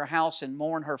 remain in your house, and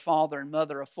mourn her father and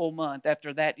mother a full month.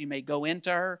 After that you may go into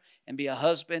her and be a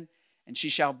husband, and she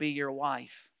shall be your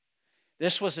wife.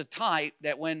 This was a type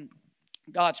that when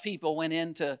God's people went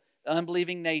into the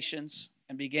unbelieving nations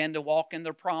and began to walk in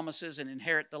their promises and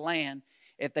inherit the land,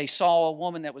 if they saw a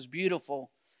woman that was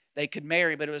beautiful, they could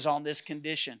marry, but it was on this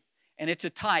condition. And it's a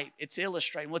type. It's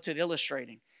illustrating. What's it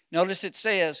illustrating? Notice it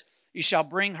says, you shall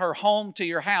bring her home to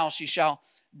your house. You shall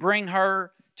bring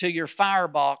her to your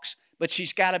firebox, but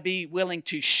she's got to be willing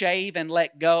to shave and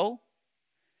let go.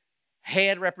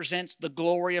 Head represents the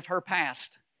glory of her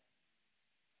past.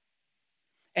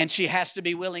 And she has to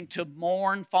be willing to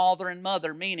mourn father and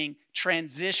mother, meaning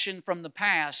transition from the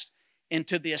past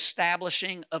into the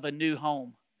establishing of a new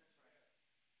home.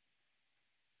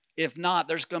 If not,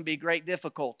 there's going to be great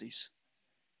difficulties.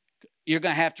 You're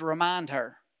going to have to remind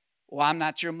her, well, I'm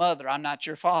not your mother, I'm not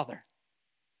your father,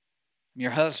 I'm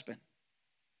your husband.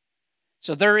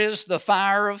 So there is the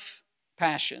fire of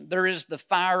passion. There is the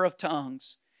fire of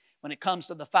tongues. When it comes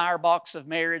to the firebox of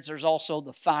marriage, there's also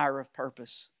the fire of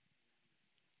purpose.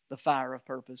 The fire of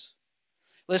purpose.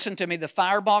 Listen to me, the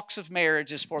firebox of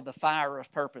marriage is for the fire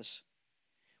of purpose.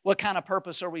 What kind of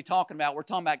purpose are we talking about? We're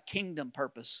talking about kingdom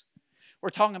purpose. We're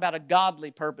talking about a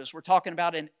godly purpose. We're talking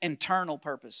about an internal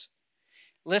purpose.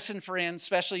 Listen, friends,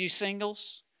 especially you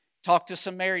singles, talk to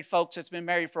some married folks that's been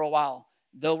married for a while.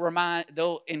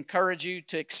 They'll encourage you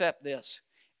to accept this.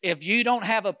 If you don't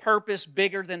have a purpose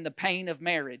bigger than the pain of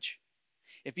marriage,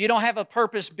 if you don't have a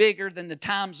purpose bigger than the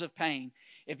times of pain,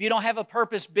 if you don't have a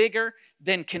purpose bigger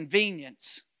than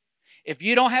convenience, if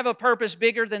you don't have a purpose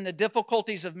bigger than the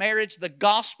difficulties of marriage, the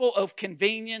gospel of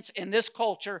convenience in this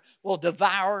culture will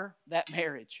devour that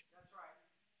marriage. That's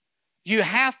right. You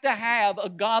have to have a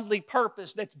godly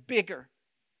purpose that's bigger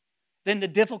than the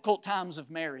difficult times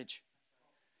of marriage.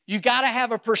 You got to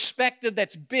have a perspective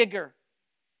that's bigger.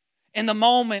 In the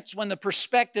moments when the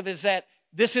perspective is that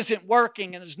this isn't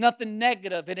working and there's nothing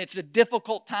negative and it's a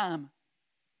difficult time.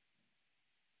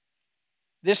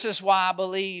 This is why I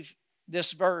believe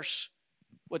this verse,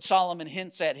 what Solomon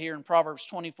hints at here in Proverbs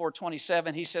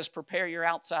 24:27, he says, prepare your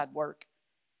outside work.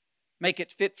 Make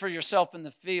it fit for yourself in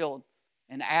the field,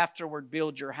 and afterward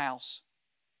build your house.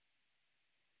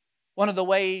 One of the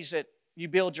ways that you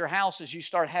build your house is you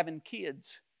start having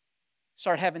kids,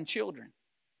 start having children.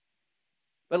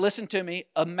 But listen to me,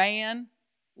 a man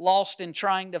lost in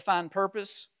trying to find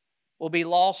purpose will be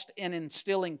lost in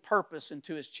instilling purpose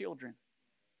into his children.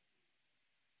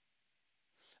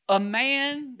 A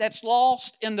man that's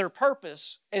lost in their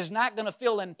purpose is not going to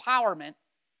feel empowerment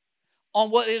on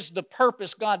what is the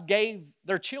purpose God gave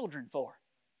their children for.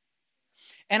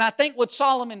 And I think what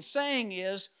Solomon's saying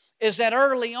is that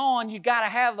early on you got to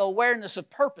have awareness of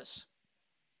purpose.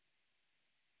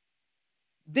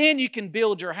 Then you can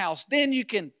build your house. Then you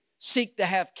can seek to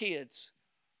have kids.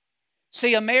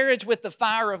 See, a marriage with the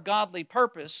fire of godly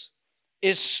purpose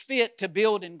is fit to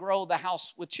build and grow the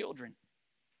house with children.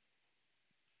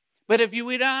 But if you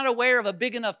are not aware of a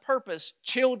big enough purpose,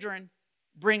 children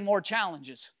bring more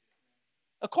challenges.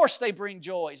 Of course they bring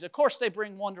joys. Of course they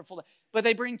bring wonderful, but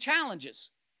they bring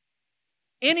challenges.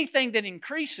 Anything that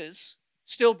increases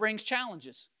still brings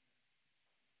challenges.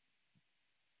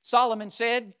 Solomon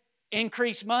said,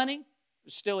 increase money,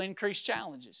 still increase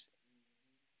challenges.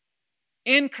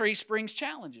 Increase brings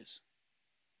challenges.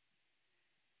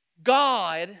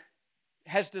 God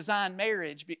has designed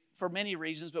marriage for many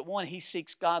reasons, but one, He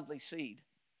seeks godly seed.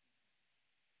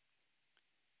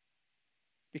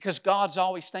 Because God's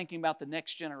always thinking about the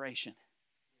next generation.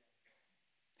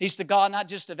 He's the God not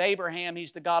just of Abraham,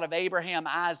 He's the God of Abraham,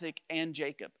 Isaac, and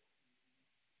Jacob.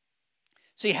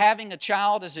 See, having a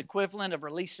child is equivalent of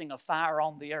releasing a fire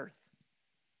on the earth.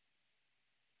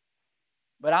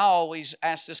 But I always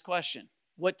ask this question,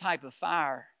 what type of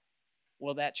fire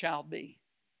will that child be?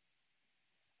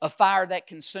 A fire that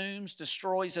consumes,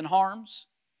 destroys, and harms?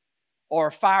 Or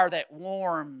a fire that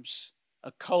warms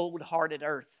a cold-hearted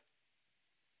earth?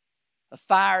 A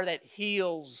fire that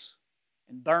heals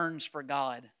and burns for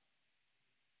God?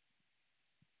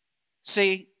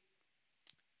 See,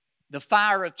 the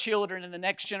fire of children in the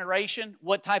next generation,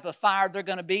 what type of fire they're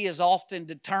going to be is often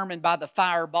determined by the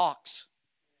firebox,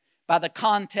 by the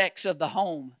context of the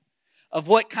home, of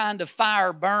what kind of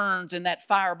fire burns in that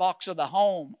firebox of the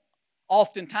home.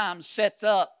 Oftentimes sets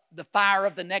up the fire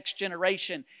of the next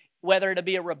generation, whether it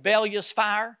be a rebellious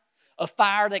fire, a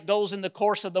fire that goes in the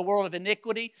course of the world of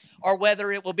iniquity, or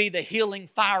whether it will be the healing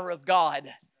fire of God,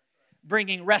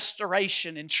 bringing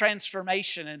restoration and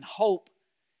transformation and hope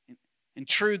and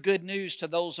true good news to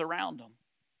those around them.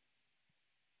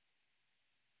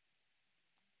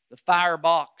 The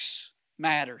firebox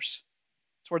matters.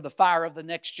 It's where the fire of the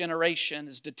next generation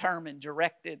is determined,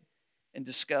 directed, and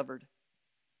discovered.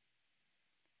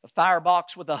 A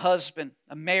firebox with a husband,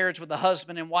 a marriage with a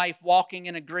husband and wife walking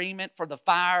in agreement for the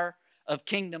fire of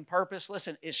kingdom purpose,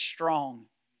 listen, is strong.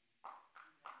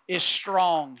 Is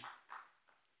strong.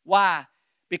 Why?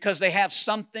 Because they have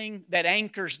something that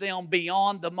anchors them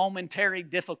beyond the momentary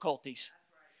difficulties.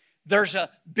 There's a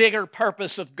bigger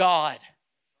purpose of God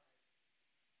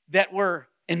that we're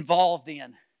involved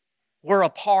in, we're a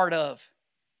part of.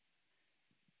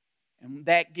 And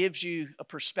that gives you a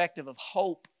perspective of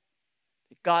hope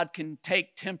that God can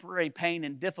take temporary pain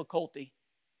and difficulty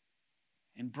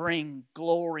and bring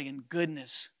glory and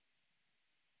goodness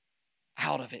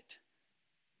out of it.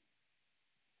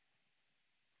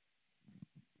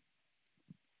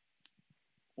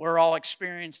 We're all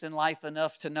experienced in life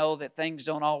enough to know that things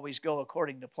don't always go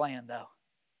according to plan, though.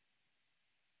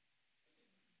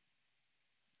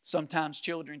 Sometimes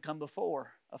children come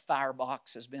before a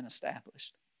firebox has been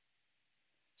established.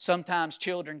 Sometimes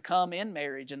children come in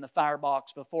marriage in the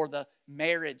firebox before the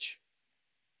marriage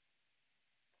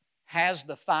has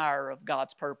the fire of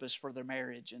God's purpose for their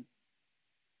marriage.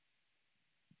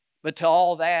 But to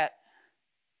all that,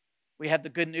 we have the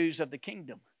good news of the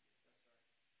kingdom.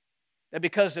 That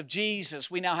because of Jesus,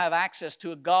 we now have access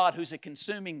to a God who's a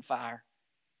consuming fire.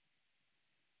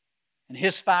 And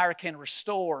His fire can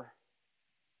restore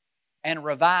and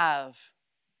revive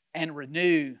and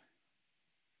renew.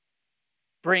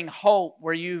 Bring hope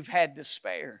where you've had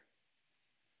despair.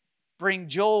 Bring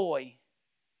joy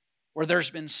where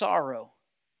there's been sorrow.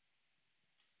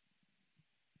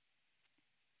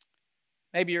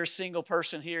 Maybe you're a single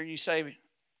person here and you say,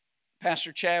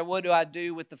 Pastor Chad, what do I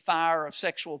do with the fire of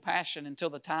sexual passion until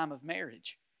the time of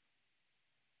marriage?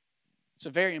 It's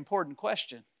a very important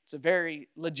question. It's a very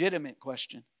legitimate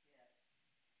question.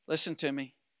 Listen to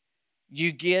me.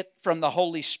 You get from the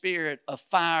Holy Spirit a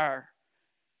fire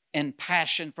and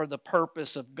passion for the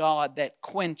purpose of God that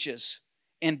quenches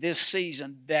in this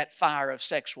season that fire of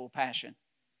sexual passion.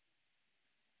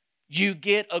 You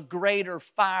get a greater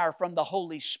fire from the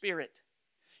Holy Spirit.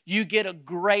 You get a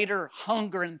greater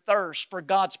hunger and thirst for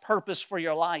God's purpose for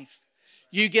your life.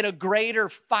 You get a greater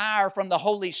fire from the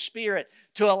Holy Spirit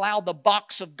to allow the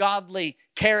box of godly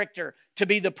character to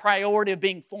be the priority of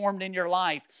being formed in your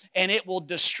life. And it will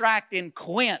distract and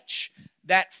quench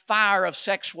that fire of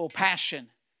sexual passion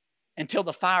until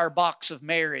the firebox of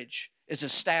marriage is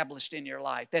established in your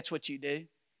life. That's what you do.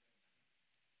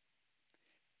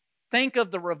 Think of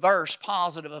the reverse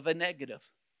positive of a negative.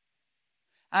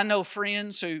 I know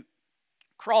friends who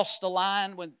crossed the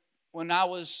line when I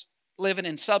was living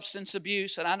in substance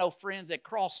abuse, and I know friends that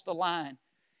crossed the line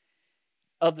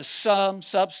of the some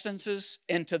substances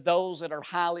into those that are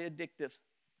highly addictive.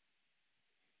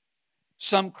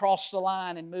 Some crossed the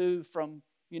line and moved from,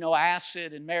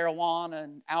 acid and marijuana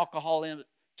and alcohol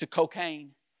to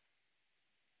cocaine.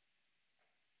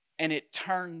 And it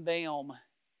turned them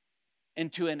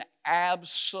into an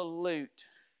absolute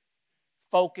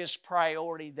focused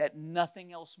priority that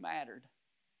nothing else mattered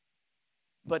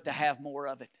but to have more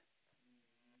of it.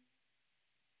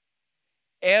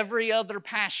 Every other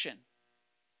passion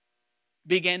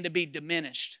began to be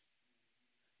diminished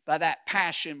by that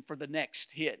passion for the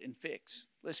next hit and fix.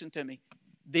 Listen to me.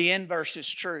 The inverse is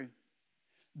true.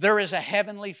 There is a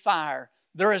heavenly fire.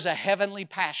 There is a heavenly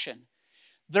passion.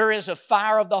 There is a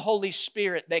fire of the Holy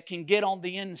Spirit that can get on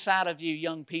the inside of you,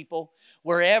 young people,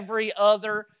 where every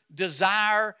other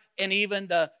desire and even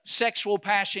the sexual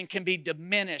passion can be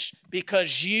diminished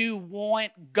because you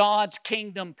want God's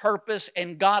kingdom purpose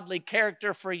and godly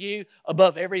character for you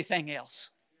above everything else.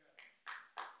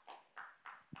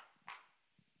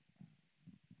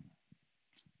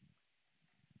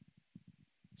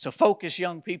 So focus,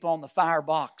 young people, on the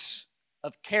firebox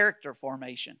of character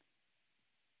formation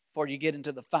before you get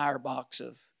into the firebox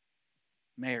of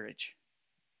marriage.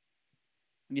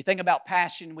 When you think about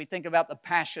passion, we think about the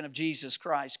passion of Jesus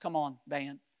Christ. Come on,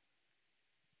 band.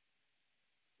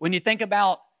 When you think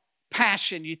about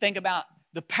passion, you think about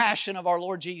the passion of our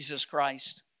Lord Jesus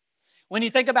Christ. When you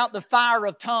think about the fire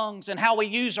of tongues and how we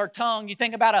use our tongue, you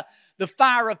think about the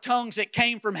fire of tongues that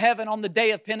came from heaven on the day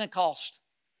of Pentecost.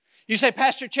 You say,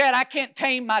 Pastor Chad, I can't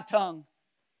tame my tongue.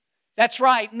 That's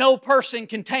right. No person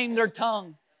can tame their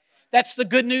tongue. That's the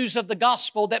good news of the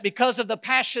gospel, that because of the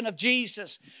passion of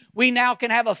Jesus, we now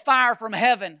can have a fire from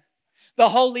heaven. The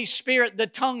Holy Spirit, the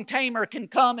tongue tamer, can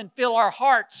come and fill our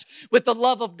hearts with the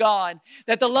love of God.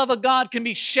 That the love of God can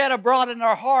be shed abroad in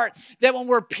our heart. That when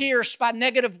we're pierced by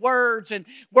negative words and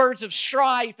words of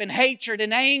strife and hatred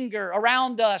and anger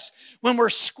around us, when we're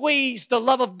squeezed, the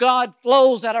love of God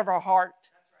flows out of our heart.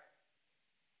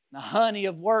 The honey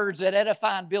of words that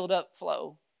edify and build up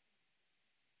flow.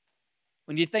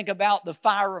 When you think about the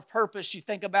fire of purpose, you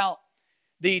think about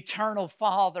the eternal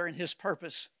Father and His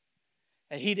purpose.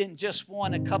 And He didn't just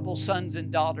want a couple sons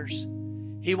and daughters.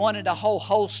 He wanted a whole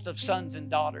host of sons and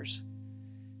daughters.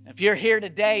 If you're here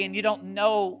today and you don't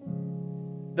know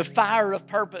the fire of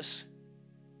purpose,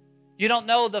 you don't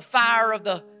know the fire of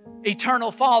the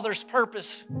eternal Father's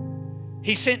purpose,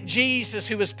 He sent Jesus,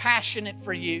 who was passionate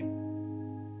for you,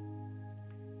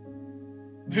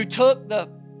 who took the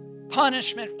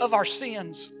punishment of our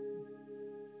sins,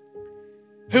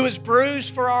 who was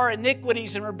bruised for our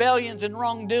iniquities and rebellions and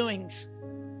wrongdoings,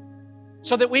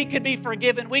 so that we could be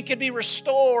forgiven, we could be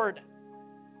restored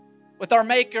with our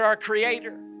Maker, our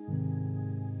Creator,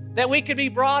 that we could be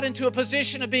brought into a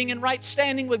position of being in right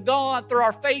standing with God through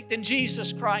our faith in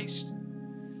Jesus Christ,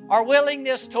 our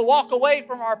willingness to walk away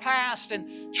from our past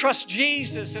and trust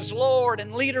Jesus as Lord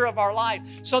and leader of our life,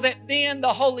 so that then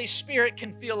the Holy Spirit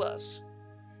can fill us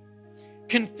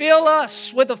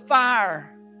with a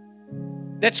fire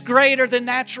that's greater than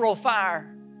natural fire,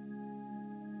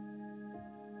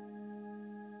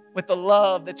 with the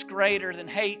love that's greater than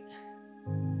hate,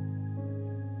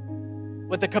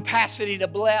 with the capacity to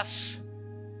bless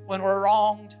when we're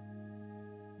wronged,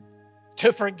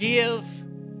 to forgive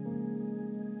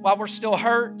while we're still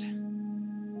hurt,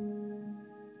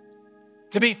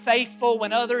 to be faithful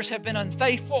when others have been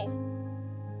unfaithful.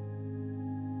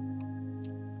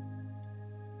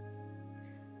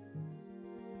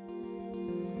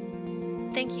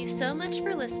 Thank you so much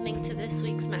for listening to this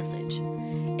week's message.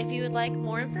 If you would like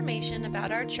more information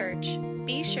about our church,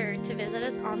 be sure to visit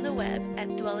us on the web at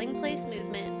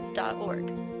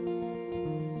dwellingplacemovement.org.